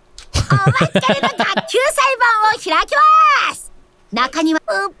お待ちかねの学級裁判を開きます。中には、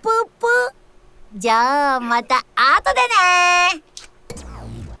うっぷうっぷ。じゃあ、また後でね。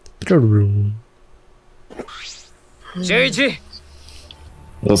11!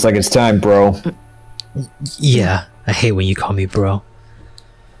 Looks like it's time, bro. Yeah, I hate when you call me bro.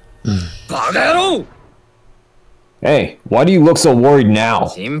 Hey, why do you look so worried now?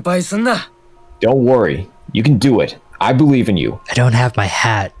 心配すんな。 Don't worry. You can do it. I believe in you. I don't have my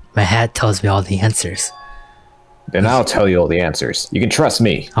hat. My hat tells me all the answers. Then I'll tell you all the answers. You can trust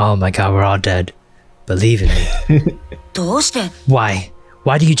me. Oh my god, we're all dead. Believe in me. どうして？ Why?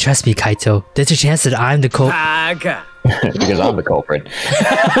 Why do you trust me, Kaito? There's a chance that I'm the culprit. Because I'm the culprit.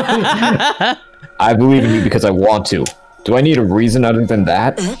 I believe in you because I want to. Do I need a reason other than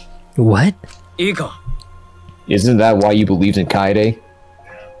that? What? いいか。 Isn't that why you believed in Kaede?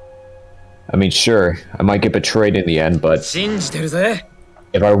 I mean, sure, I might get betrayed in the end, but 信じてるぜ。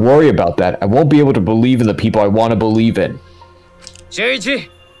 if I worry about that, I won't be able to believe in the people I want to believe in. 11!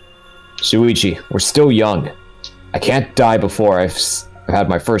 Shuichi, we're still young. I can't die before I've had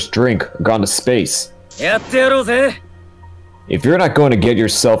my first drink or gone to space. やってやろうぜ。 If you're not going to get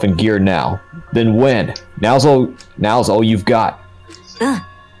yourself in gear now, then when? Now's all you've got. うん、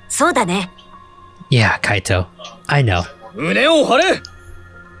そうだね。 Yeah, Kaito. I know. 胸を張れ。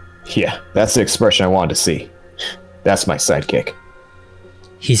 Yeah, that's the expression I wanted to see. That's my sidekick.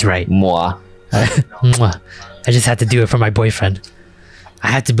 He's right. Moi. Mwah. I just had to do it for my boyfriend. I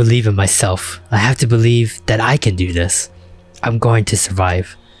have to believe in myself. I have to believe that I can do this. I'm going to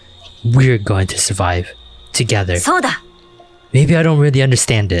survive. We're going to survive. Together. そうだ。 Maybe I don't really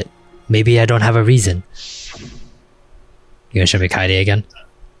understand it. Maybe I don't have a reason. You gonna show me Kaede again?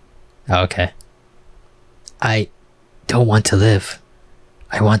 Oh, okay. I don't want to live.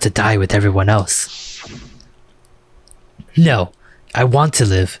 I want to die with everyone else. No, I want to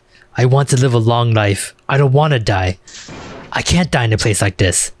live. I want to live a long life. I don't want to die. I can't die in a place like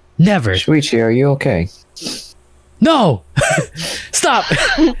this. Never. Shuichi, are you okay? No! Stop!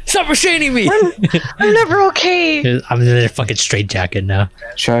 Stop restraining me! I'm never okay. I'm in a fucking straitjacket now.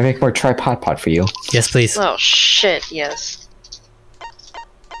 Should I make more tripod pot for you? Yes, please. Oh shit, yes.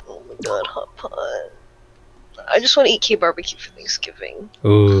 Oh my god, hot pot. I just want to eat barbecue for Thanksgiving.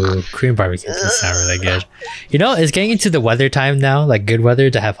 Ooh, Korean barbecue doesn't sound really good. You know, it's getting into the weather time now, like good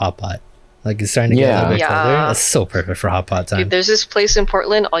weather to have hot pot. Like it's starting to get a little bit colder. It's so perfect for hot pot time. Dude, there's this place in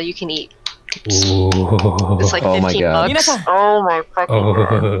Portland, all you can eat. Ooh. It's like 15 bucks. Oh my fucking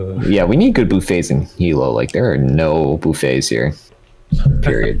god. Yeah, we need good buffets in Hilo. Like, there are no buffets here.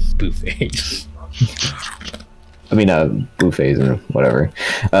 Period. Buffet. I mean, buffets or whatever.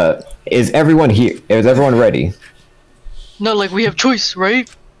 Is everyone here? Is everyone ready? Not like we have choice,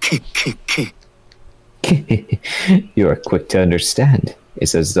 right? You are quick to understand.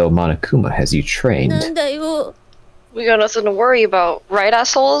 It's as though Monokuma has you trained. なんだよ。 We got nothing to worry about, right,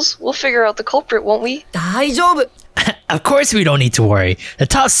 assholes? We'll figure out the culprit, won't we? 大丈夫。 Of course we don't need to worry. The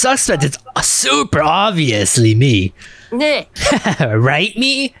top suspect is super obviously me. ねえ。 Right,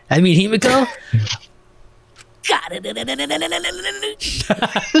 me? I mean, Himiko? How dare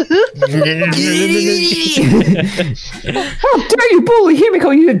you bully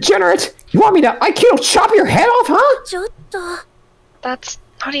Himiko, you degenerate! You want me to Aikido chop your head off, huh? ちょっと。 That's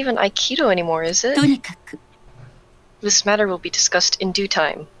not even Aikido anymore, is it? とにかく。 This matter will be discussed in due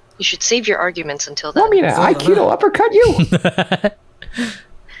time. You should save your arguments until then. Want me to Aikido uppercut you?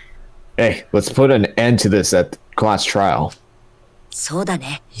 Hey, let's put an end to this at class trial. そうだ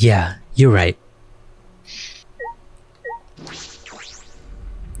ね。 Yeah, you're right.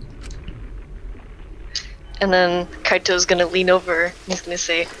 And then Kaito's gonna lean over and he's gonna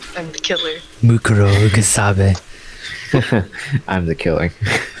say, I'm the killer. Mukuro Ugasabe. I'm the killer.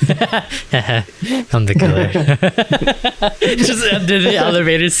 I'm the killer. Just after the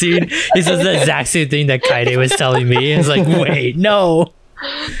elevator scene, he says the exact same thing that Kaide was telling me. It's like, wait, no.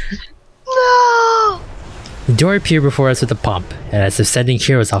 No! The door appeared before us with a pump, and as if sending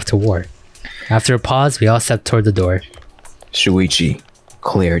heroes off to war. After a pause, we all stepped toward the door. Shuichi,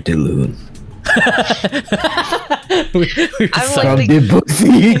 Claire de Lune. I'm From like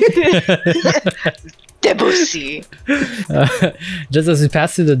Debussy. Debussy. Just as we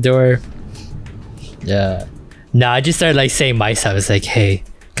passed through the door, I just started like saying myself. I was like, hey,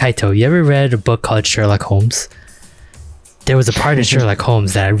 Kaito, you ever read a book called Sherlock Holmes? There was a part in Sherlock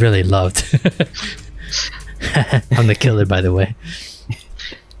Holmes that I really loved. I'm the killer, by the way.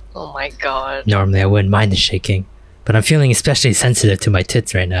 Oh my god. Normally I wouldn't mind the shaking, but I'm feeling especially sensitive to my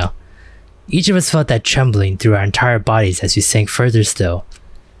tits right now. Each of us felt that trembling through our entire bodies as we sank further still.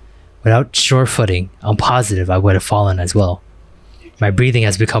 Without sure footing, I'm positive I would have fallen as well. My breathing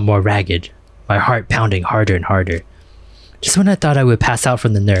has become more ragged, my heart pounding harder and harder. Just when I thought I would pass out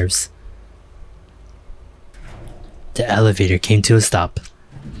from the nerves, the elevator came to a stop.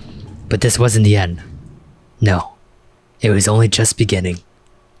 But this wasn't the end. No, it was only just beginning.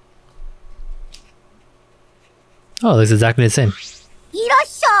 Oh, it looks exactly the same.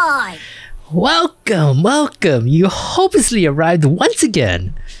 Welcome, welcome. You hopelessly arrived once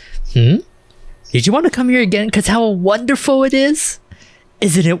again. Did you want to come here again because how wonderful it is?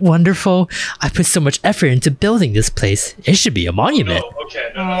 Isn't it wonderful? I put so much effort into building this place. It should be a monument. No,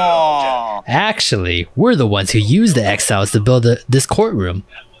 okay, no. Actually, we're the ones who used the exiles to build this courtroom.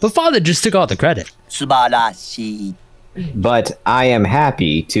 But Father just took all the credit. But I am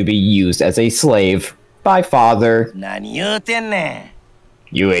happy to be used as a slave by Father.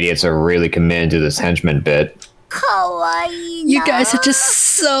 You idiots are really committed to this henchman bit. You guys are just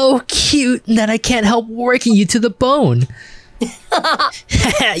so cute that I can't help working you to the bone.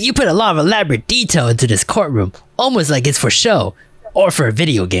 You put a lot of elaborate detail into this courtroom, almost like it's for show, or for a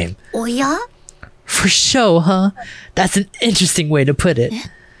video game. Oh yeah? For show, huh? That's an interesting way to put it.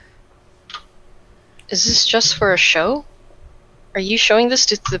 Is this just for a show? Are you showing this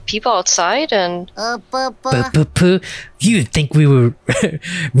to the people outside and... You think we would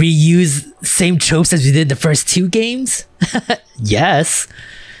reuse same tropes as we did the first two games? Yes.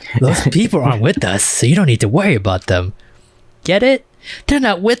 Those people aren't with us, so you don't need to worry about them. Get it? They're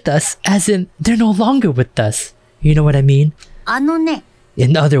not with us, as in, they're no longer with us. You know what I mean?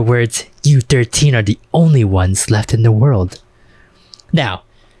 In other words, you 13 are the only ones left in the world. Now,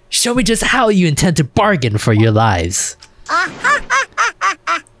 show me just how you intend to bargain for your lives.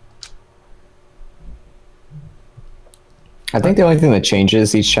 I think the only thing that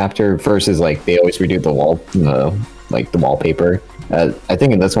changes each chapter first is like they always redo the wall, like the wallpaper. I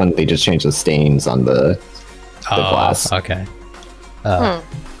think in this one they just changed the stains on the glass. Okay.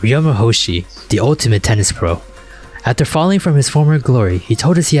 Ryoma Hoshi, the ultimate tennis pro. After falling from his former glory, he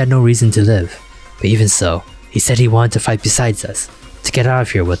told us he had no reason to live. But even so, he said he wanted to fight besides us, to get out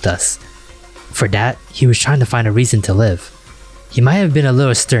of here with us. For that, he was trying to find a reason to live. He might have been a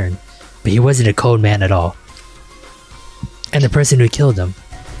little stern, but he wasn't a cold man at all. And the person who killed him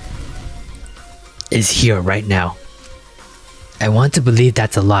is here right now. I want to believe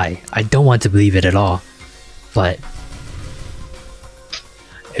that's a lie. I don't want to believe it at all. But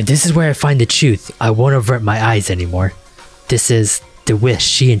if this is where I find the truth, I won't avert my eyes anymore. This is the wish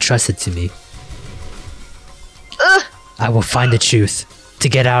she entrusted to me. I will find the truth to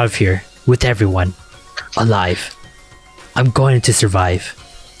get out of here with everyone alive. I'm going to survive.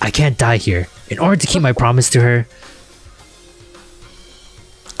 I can't die here. In order to keep my promise to her,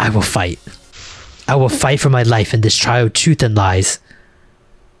 I will fight. I will fight for my life in this trial of truth and lies.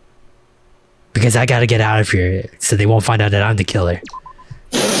 Because I gotta get out of here so they won't find out that I'm the killer.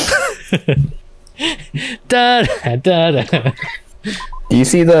 Da, da, da. Do you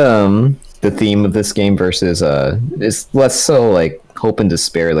see the theme of this game versus it's less so like hope and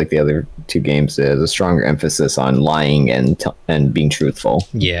despair like the other two games did. A stronger emphasis on lying and being truthful.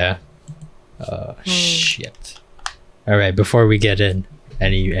 Yeah. Shit. All right, before we get in,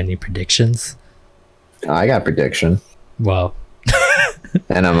 any predictions? I got a prediction. Well,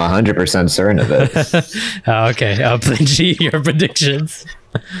 and I'm 100% certain of it. Okay, Plingy, your predictions.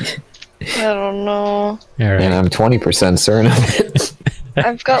 I don't know. All right. And I'm 20% certain of it.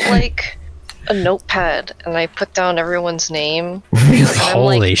 I've got like a notepad and I put down everyone's name. Really? I'm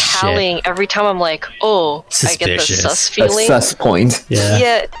like howling every time I'm like, oh, Suspicious. I get the sus feeling. A sus point.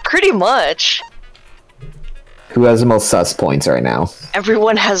 Yeah, pretty much. Who has the most sus points right now?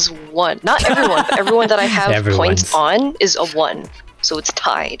 Everyone has one. Not everyone, but everyone that I have points on is a 1. So it's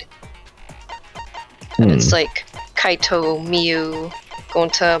tied. And it's like Kaito, Miyu,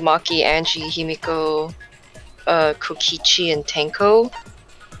 Gonta, Maki, Angie, Himiko, Kokichi, and Tenko.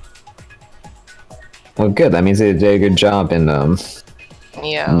 Well, good. That means they did a good job in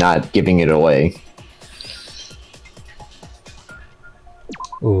not giving it away.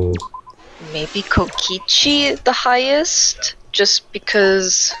 Ooh. Maybe Kokichi the highest, just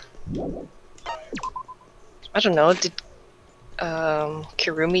because I don't know. Did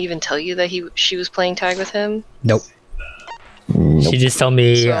Kirumi even tell you that she was playing tag with him? Nope. She just told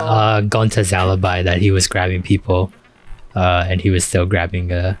me Gonta's alibi that he was grabbing people, and he was still grabbing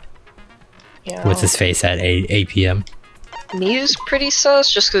what's his face at 8 p.m. Miyu's pretty sus,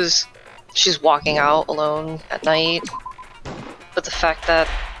 just because she's walking out alone at night. But the fact that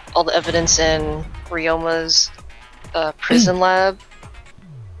all the evidence in Ryoma's prison lab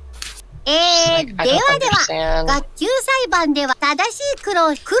ではでは、学級裁判では正しい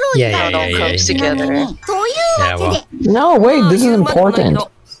黒以外のというわけで。No, wait, this is important.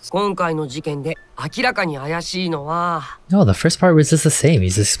 今回の事件で明らかに怪しいのは。No, the first part was just the same.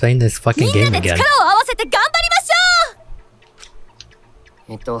 He's explaining this fucking game again. みんなで力を合わせて頑張りまし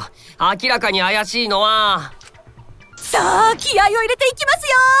ょう。明らかに怪しいのは。さあ、気合を入れていきますよ。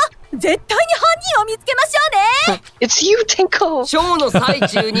絶対に犯人を見つけましょうね。It's you, Tenko. ショーの最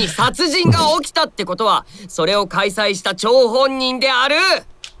中に殺人が起きたってことは、それを開催した張本人である。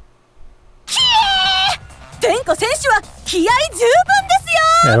天子選手は気合十分で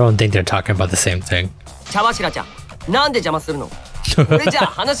すよ。I don't think they're talking about the same thing. 茶柱ちゃん、なんで邪魔するの？これじゃ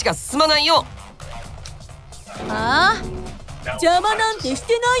話が進まないよ。ああ、邪魔なんてし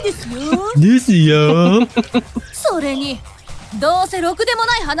てないですよ。ですよ。それに、どうせろくでも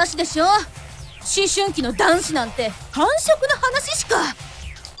ない話でしょ。思春期の男子なんて繁殖の話しか。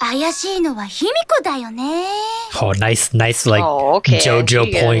怪しいのは卑弥呼だよね。Oh, nice, like okay. JoJo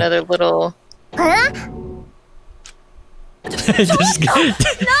You get point. Another little. Does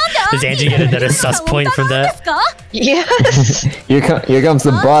Angie get another sus point from that? Yes. Here comes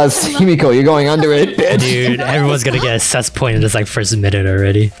the bus. Himiko, you're going under it, bitch. Dude, everyone's gonna get a sus point in this like first minute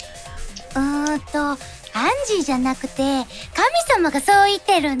already. アンジーじゃなくて神様がそう言っ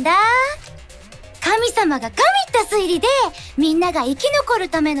てるんだ。神様が神った推理でみんなが生き残る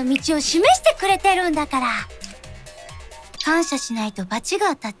ための道を示してくれてるんだから。感謝しないと罰が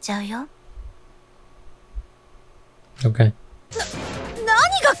当たっちゃうよ。Okay. 何が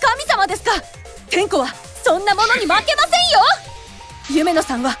神様ですか。天子はそんなものに負けませんよ。夢野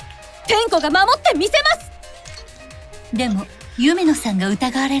さんは天子が守ってみせます。でも夢野さんが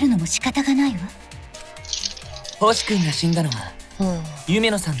疑われるのも仕方がないわ。星君が死んだのは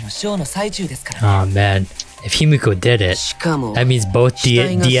夢野さんのショーの最中ですから。Oh man, if Himiko did it, that means both the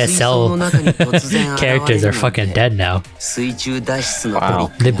DSL characters are fucking dead now.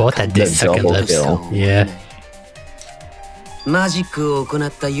 Wow. They both had this second lips. Yeah. マジックを行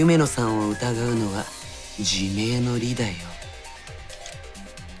った夢野さんを疑うのは自明の理だよ。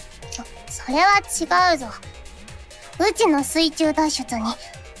それは違うぞ。うちの水中脱出に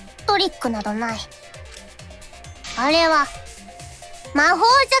トリックなどない。あれは魔法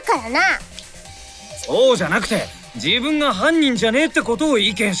じゃからな。そうじゃなくて自分が犯人じゃねえってことを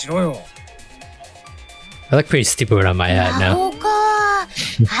意見しろよ。I look pretty stupid without my hat 魔 now. 法か。あっ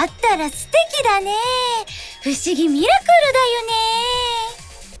たら素敵だね。不思議ミラク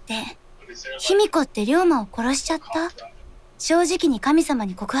ルだよね。で、卑弥呼って龍馬を殺しちゃった？正直に神様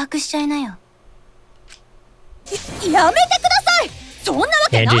に告白しちゃいなよ。やめてください。そんなわ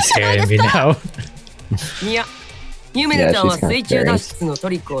けない Angie's じゃない scaring で me すか。 now. いや、夢野ちゃんは水中脱出のト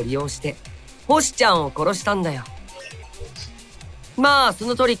リックを利用して星ちゃんを殺したんだよ。まあそ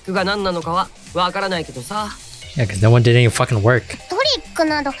のトリックが何なのかはわからないけどさ。Yeah, because no one did any fucking work. トリック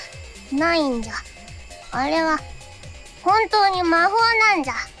などないんじゃ。あれは本当に魔法なんじ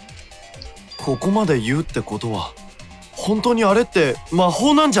ゃ。ここまで言うってことは本当にあれって魔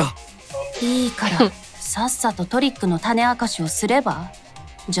法なんじゃ。いいからさっさとトリックの種明かしをすれば。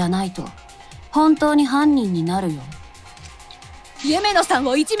じゃないと本当に犯人になるよ。夢野さん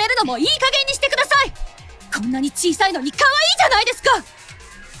をいじめるのもいい加減にしてください。こんなに小さいのに可愛いじゃないですか。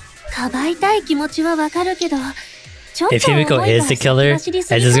かばいたい気持ちはわかるけど。If Himiko is the killer, and this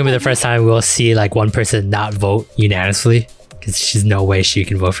is gonna be the first time we'll see like one person not vote unanimously, because there's no way she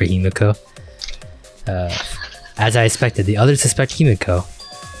can vote for Himiko. As I expected, the others suspect Himiko,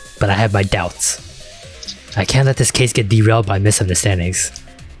 but I have my doubts. I can't let this case get derailed by misunderstandings.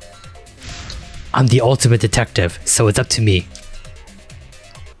 I'm the ultimate detective, so it's up to me.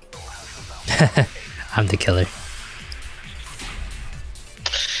 I'm the killer.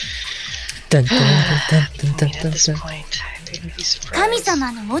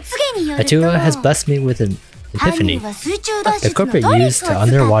 Atua has blessed me with an epiphany. The culprit used the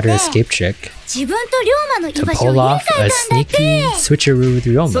underwater escape trick to pull off a sneaky switcheroo with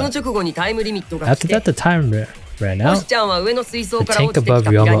Ryoma. After that, the time ran out. The tank above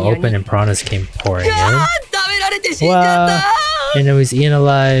Ryoma opened and piranhas came pouring in. Wow! And it was eaten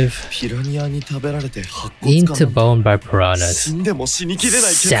alive. Eaten to bone by piranhas.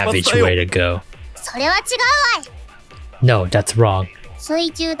 Savage way to go. No, that's wrong.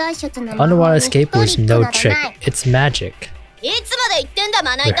 Underwater escape was no trick. It's magic. We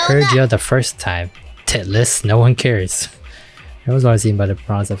heard you the first time. Titless, no one cares. I was always eaten by the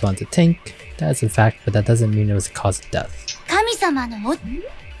piranhas that fell into the tank. That's a fact, but that doesn't mean it was the cause of death.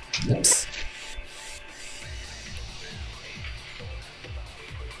 Oops.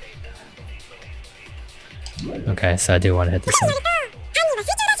 Okay, so I do want to hit this one.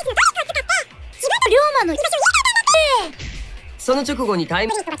 わのその直後にタイ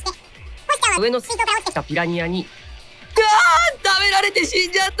ム上のしたピラニアに食べられて死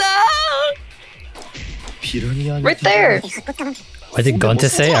んじゃった。ピラニアに Right there. What did Gonta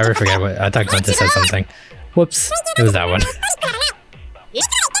say? I already forgot what I thought Gonta said something. Whoops. It was that one. For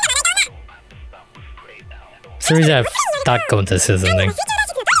some reason I thought Gonta said something.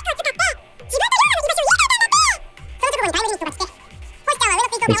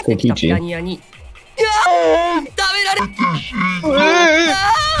 Let's go Kichi. ピラニアに食べられ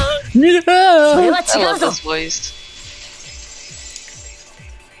それは I 違 love うぞ。 his voice.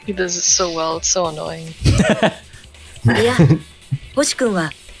 He does it so well. It's so annoying. いや、星君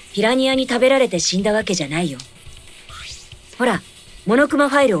はピラニアに食べられて死んだわけじゃないよ。ほら、モノクマ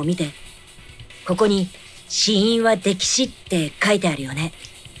ファイルを見て。ここに死因は溺死って書いてあるよね。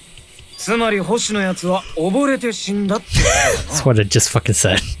つまり星のやつは溺れて死んだって。That's what I just fucking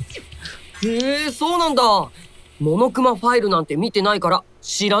said. へえ、そうなんだ。モノクマファイルなんて見てないから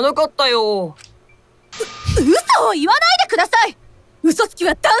知らなかったよ。嘘を言わないでください。嘘つき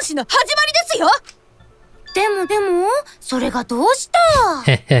は男子の始まりですよ。でも、それがどうした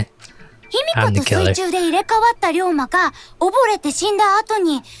卑弥呼と水中で入れ替わった龍馬が溺れて死んだ後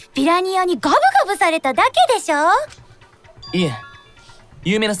にピラニアにガブガブされただけでしょ。いえ、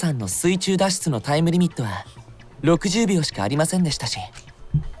夢野さんの水中脱出のタイムリミットは60秒しかありませんでしたし、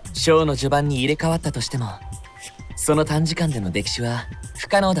ショーの序盤に入れ替わったとしてもその短時間での溺死は不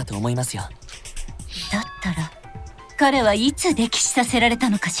可能だと思いますよ。だったら彼はいつ溺死させられた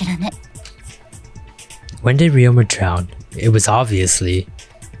のかしらね。When did Ryoma drown? It was obviously.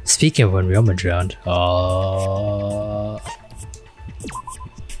 Speaking of when Ryoma drowned,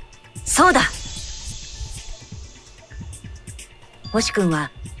 そうだ。星君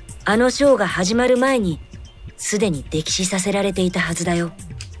はあのショーが始まる前にすでに溺死させられていたはずだよ。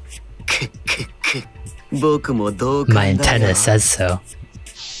僕も同感だ my よ。 antenna says so.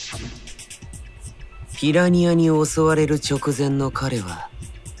 ピラニアに襲われる直前の彼は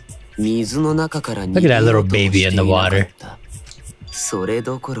水の中から逃 Look げ at that よ little うとも baby して in い the なかっ water. た。それ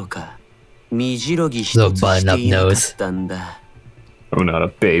どころか身じろぎ一 Little つ button して up いなかっ nose. たんだ。I'm not a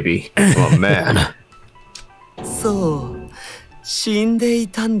baby. I'm a man. そう、死んでい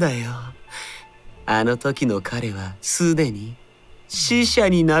たんだよ。あの時の彼はすでに死者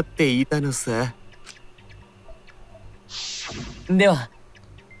になっていたのさ。では、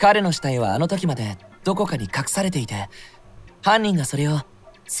彼の死体はあの時までどこかに隠されていて、犯人がそれを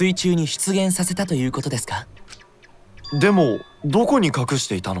水中に出現させたということですか？でもどこに隠し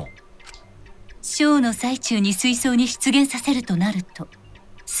ていたの？ショーの最中に水槽に出現させるとなると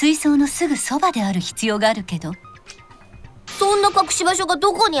水槽のすぐそばである必要があるけど、そんな隠し場所が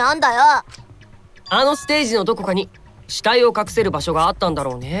どこにあんだよ。あのステージのどこかに死体を隠せる場所があったんだ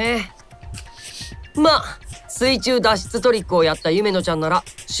ろうね。まあ水中脱出トリックをやった夢野ちゃんなら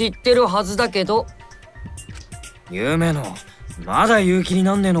知ってるはずだけど。夢のまだ勇気に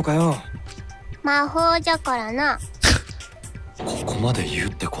なんねえのかよ。魔法じゃからな。ここまで言う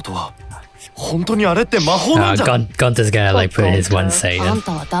ってことは本当にあれって魔法なんじゃ。Gonta's gonna like put his one say あ in. ん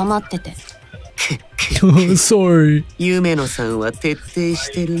たは黙ってて。Sorry. 夢野さんは徹底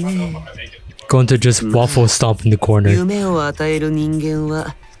してるね。Gonta just waffle stomp in the corner. 夢を与える人間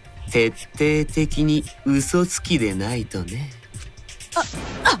は徹底的に嘘つきでないとね。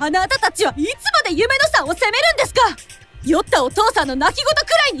あなたたちはいつまで夢野さんを責めるんですか。酔ったお父さんの泣き言く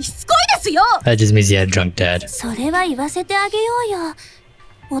らいにしつこいですよ。That just means he had a drunk dad. それは言わせてあげようよ。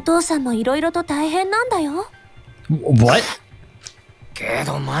お父さんもいろいろと大変なんだよ。What? け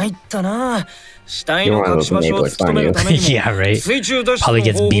ど参ったな。死体の隠し場所を突き止めるためにも Yeah, right. 水中脱出 Probably の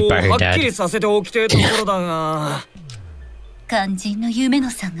gets 方 beat 法 by を her はっ dad. きりさせておきてえところだが。肝心の夢野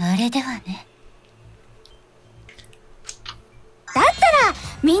さんがあれではね。だったら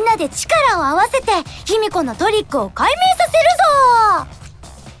みんなで力を合わせて卑弥呼のトリックを解明させるぞ。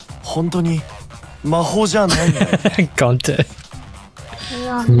本当に魔法じゃないんだよ。Gonta.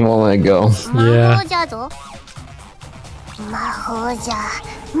 You won't let it go. 魔法じゃぞ。魔法じゃ、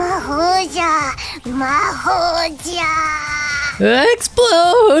魔法じゃ、魔法じゃ。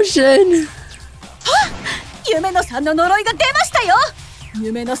Explosion! 夢野さんの呪いが出ましたよ。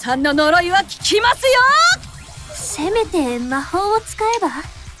夢野さんの呪いは効きますよ。せめて魔法を使えば。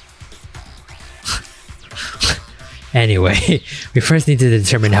Anyway, we first need to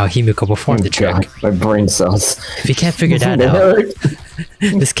determine how Himiko performed the trick. God, my brain cells. If we can't figure that They out, hurt.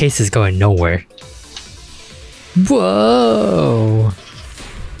 this case is going nowhere. Whoa!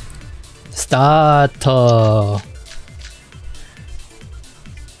 Start.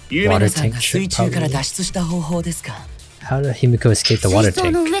 夢野さんが水中から脱出した方法ですか。How did Himiko escape the water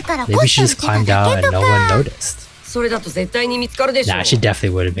tank? Maybe she just climbed out and no one noticed. それだと絶対に見つかるでしょ。 Nah, she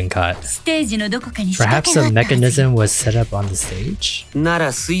definitely would have been caught. Perhaps a mechanism was set up on the stage? な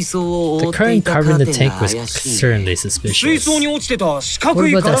ら水槽を The 覆って current いたカ carved ー in テ the ン tank が was 怪しい。 certainly 水 suspicious. 槽に落ちてた四角 What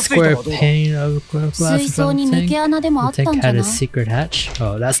い about ガラ that スといた square はどうだ。 pane of glass in 水槽 front に of the 抜け tank? 穴でもあっ The た tank んじゃ had な a い？ secret hatch?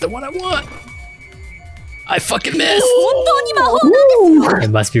 Oh, that's the one I want! I fucking missed! 本当に魔法なんですよ。 It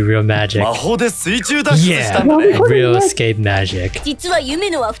must be real magic. 魔法で水中脱出したん Yeah, だね。 real escape magic. 実は夢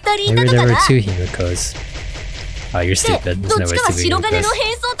のは2人い Maybe たの there か were な。 two Himikos. Oh, you're で、 stupid. ど There's っ no ち way かは to 白 be 金の Himikos.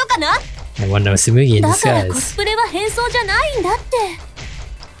 変装とかな。 No one knows Sumugi in だからコ disguise. スプレは変装じゃないんだって。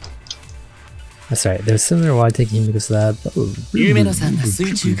 That's right. There's similar while taking Himiko's lab. Oh. 夢野さんが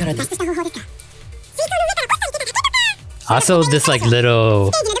水中から出す Also, this like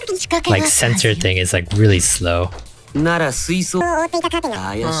little like sensor thing is like really slow. なら水槽怪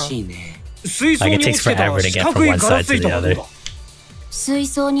しいね。水槽 Like に it 落 takes ちてた forever to 四 get 角 from い one ガラ side スと to い the たはどう other. だ。水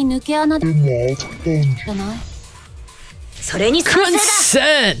槽に抜け穴じゃない？それに賛成だ。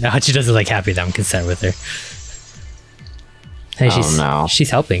 Consent! No, she doesn't like happy that I'm consent with her. Hey, she's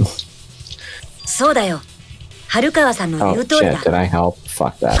helping. そうだよ。春川さんの言 Oh う通り shit, だ。 did I help?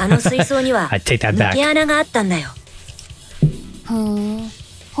 Fuck あ that. の水槽には I take that 抜け back. 穴があったんだよ。ふーん、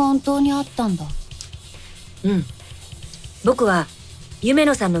本当にあったんだ。うん。僕は夢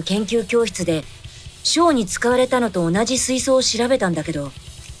野さんの研究教室でショーに使われたのと同じ水槽を調べたんだけど、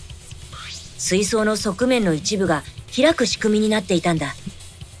水槽の側面の一部が開く仕組みになっていたんだ。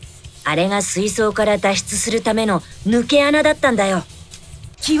あれが水槽から脱出するための抜け穴だったんだよ。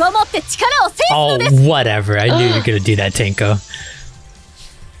気をもって力を制す Oh, のです。 whatever. I knew you were gonna do that, Tenko.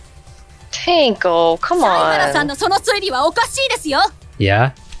 Tanko, come サイバラさん on. のその推理はおかしいですよ。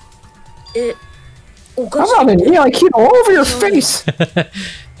Yeah? おかし Come い on, and yeah, I keep all over your face.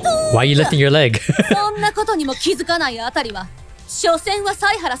 Why are you lifting your leg? そんなことにも気づかないあたりは、所詮は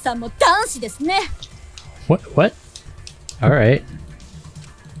犀原さんも男子ですね。What? Alright.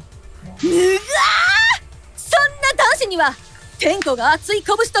 そんな男子には天子が熱い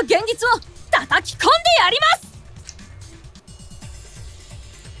拳と現実を叩き込んでやります。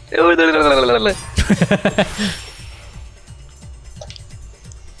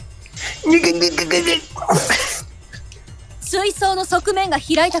水槽の側面が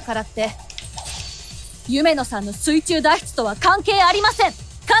開いたからって夢野さんの水中脱出とは関係ありません。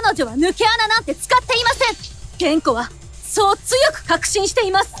彼女は抜け穴なんて使っていません。天子はそう強く確信して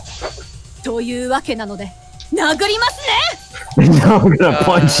います。というわけなので殴りますね。 No, I'm gonna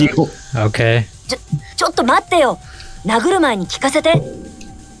punch you. Okay. ちょっと待ってよ。殴る前に聞かせて。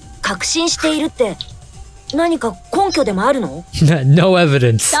確信しているって何か根拠でもあるの？ No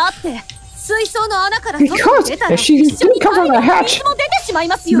evidence. だって水槽の穴から外に出たら Because 一緒 she に didn't cover 大 the 量の hatch. 水も出てしまい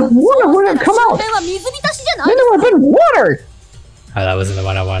ますよ。 The water そうした wouldn't ら come 周 out. 辺は水浸しじゃない Then で it would す have か。 been water. Oh, that wasn't the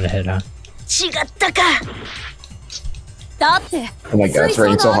one I wanted to hit, huh? 違ったか。だって Oh my god, it's 水槽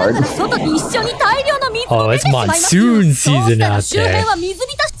raining so の穴 hard. から外に一緒に大量の水 Oh, も出 it's てしまいますよ。 monsoon そう season したら out 周辺 there. は水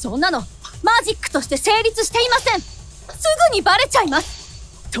浸し。そんなのマジックとして成立していません。すぐにバレちゃいます。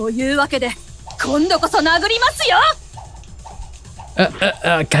というわけで今度こそ殴りますよ。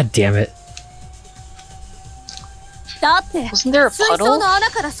God damn it. だって水槽の穴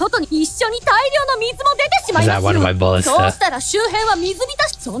から外に一緒に大量の水も出てしまいますよ。 Is that one of my bullets? そうしたら周辺は水浸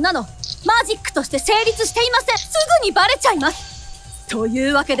し。そんなのマジックとして成立していません。すぐにバレちゃいます。とい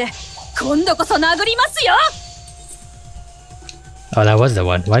うわけで今度こそ殴りますよ。 Oh, that was the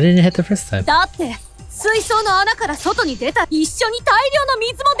one. Why didn't it hit the first time? だって水槽の穴から外に出た一緒に大量の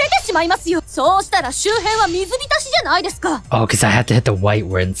水も出てしまいますよ。そうしたら周辺は水浸しじゃないですか。 Oh, because I have to hit the white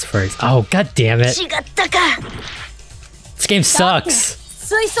ones first. Oh, god damn it. 違ったか。 This game だって sucks.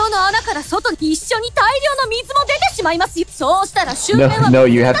 水槽の穴から外に一緒に大量の水も出てしまいますよ。そうしたら周辺は No,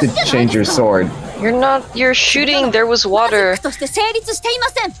 水 you have 浸 to しじゃない change で your すか。 sword. You're shooting, there was マジッ water. クとして成立していま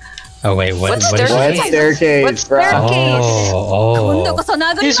せん。 Oh, wait, what What's is there? it? What staircase, What's bro? staircase? 今度 Oh, こそ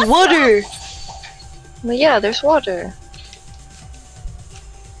殴ります There's よ。 water. Well, yeah, there's water.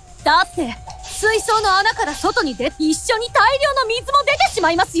 だって水槽の穴から外に出て一緒に大量の水も出てし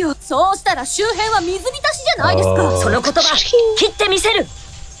まいますよ。そうしたら周辺は水浸しじゃないですか。 Oh. その言葉切ってみせる。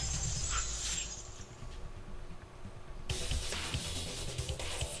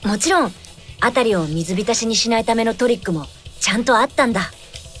もちろん辺りを水浸しにしないためのトリックもちゃんとあったんだ。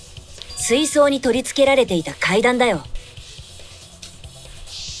水槽に取り付けられていた階段だよ。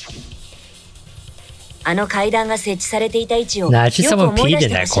あの階段が設置されていた位置を Nah, よ just く someone 思い peed 出し in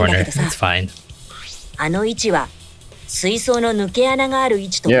てほ that しいんだ corner. けどさ。 It's fine. あの位置は水槽の抜け穴がある位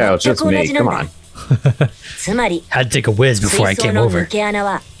置と Yeah, 全 it's く just 同 me. じなん Come だ。 on. つまり Had to take a whiz 水 before I 槽 came の over. 抜け穴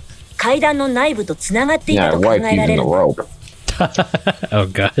は階段の内部とつながっていたと考えられる。Oh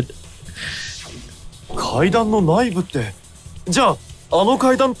God. 階段の内部って、じゃああの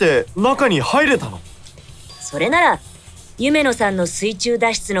階段って中に入れたの？それなら夢野さんの水中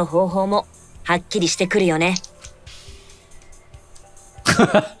脱出の方法もはっきりしてくるよね。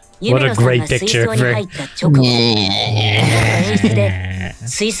夢野さんが水槽に入った直後、演出で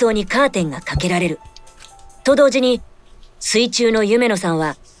水槽にカーテンがかけられる。と同時に水中の夢野さん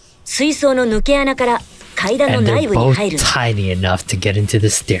は水槽の抜け穴から階段の内部に入る。そ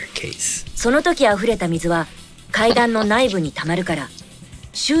の時溢れた水は階段の内部に溜まるから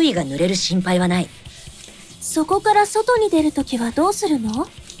周囲が濡れる心配はない。そこから外に出るときはどうするの？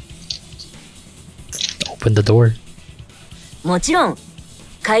 Open the door. もちろん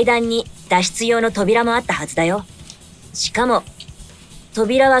階段に脱出用の扉もあったはずだよ。しかも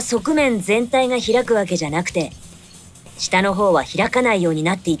扉は側面全体が開くわけじゃなくて下の方は開かないように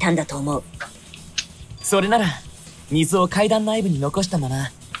なっていたんだと思う。それなら水を階段内部に残したまま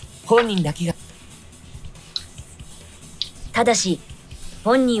本人だけが。ただし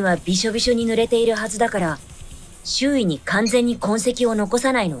本人はびしょびしょに濡れているはずだから周囲に完全に痕跡を残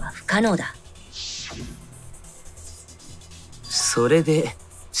さないのは不可能だ。それで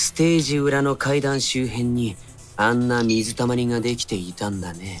ステージ裏の階段周辺にあんな水たまりができていたん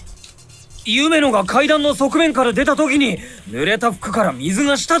だね。夢野が階段の側面から出た時に濡れた服から水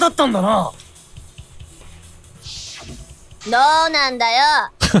が滴ったんだな。どうなんだよ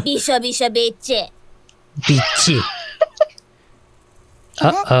びしょびしょビッチ。ビッチ。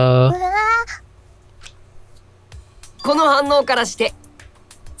この反応からして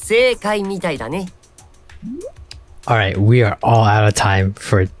正解みたいだね。Alright, we are all out of time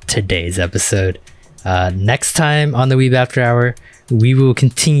for today's episode. Next time on the Weeb After Hour, we will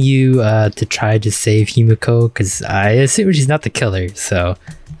continue to try to save Himiko, because I assume she's not the killer, so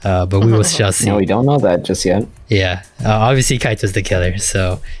but we will shall see. No, we don't know that just yet. Yeah, obviously Kaito's the killer,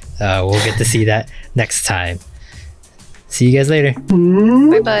 so we'll get to see that next time. See you guys later.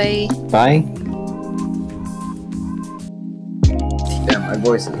 Bye-bye. Bye. Damn, my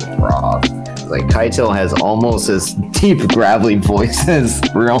voice is raw. Like Kaito has almost as deep gravelly voice as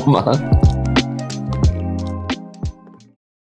Ryoma.